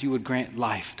now that you would grant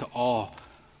life to all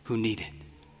who need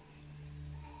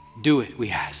it. Do it, we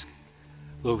ask.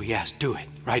 Lord, we ask, do it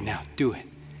right now. Do it.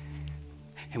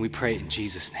 And we pray it in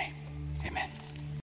Jesus' name. Amen.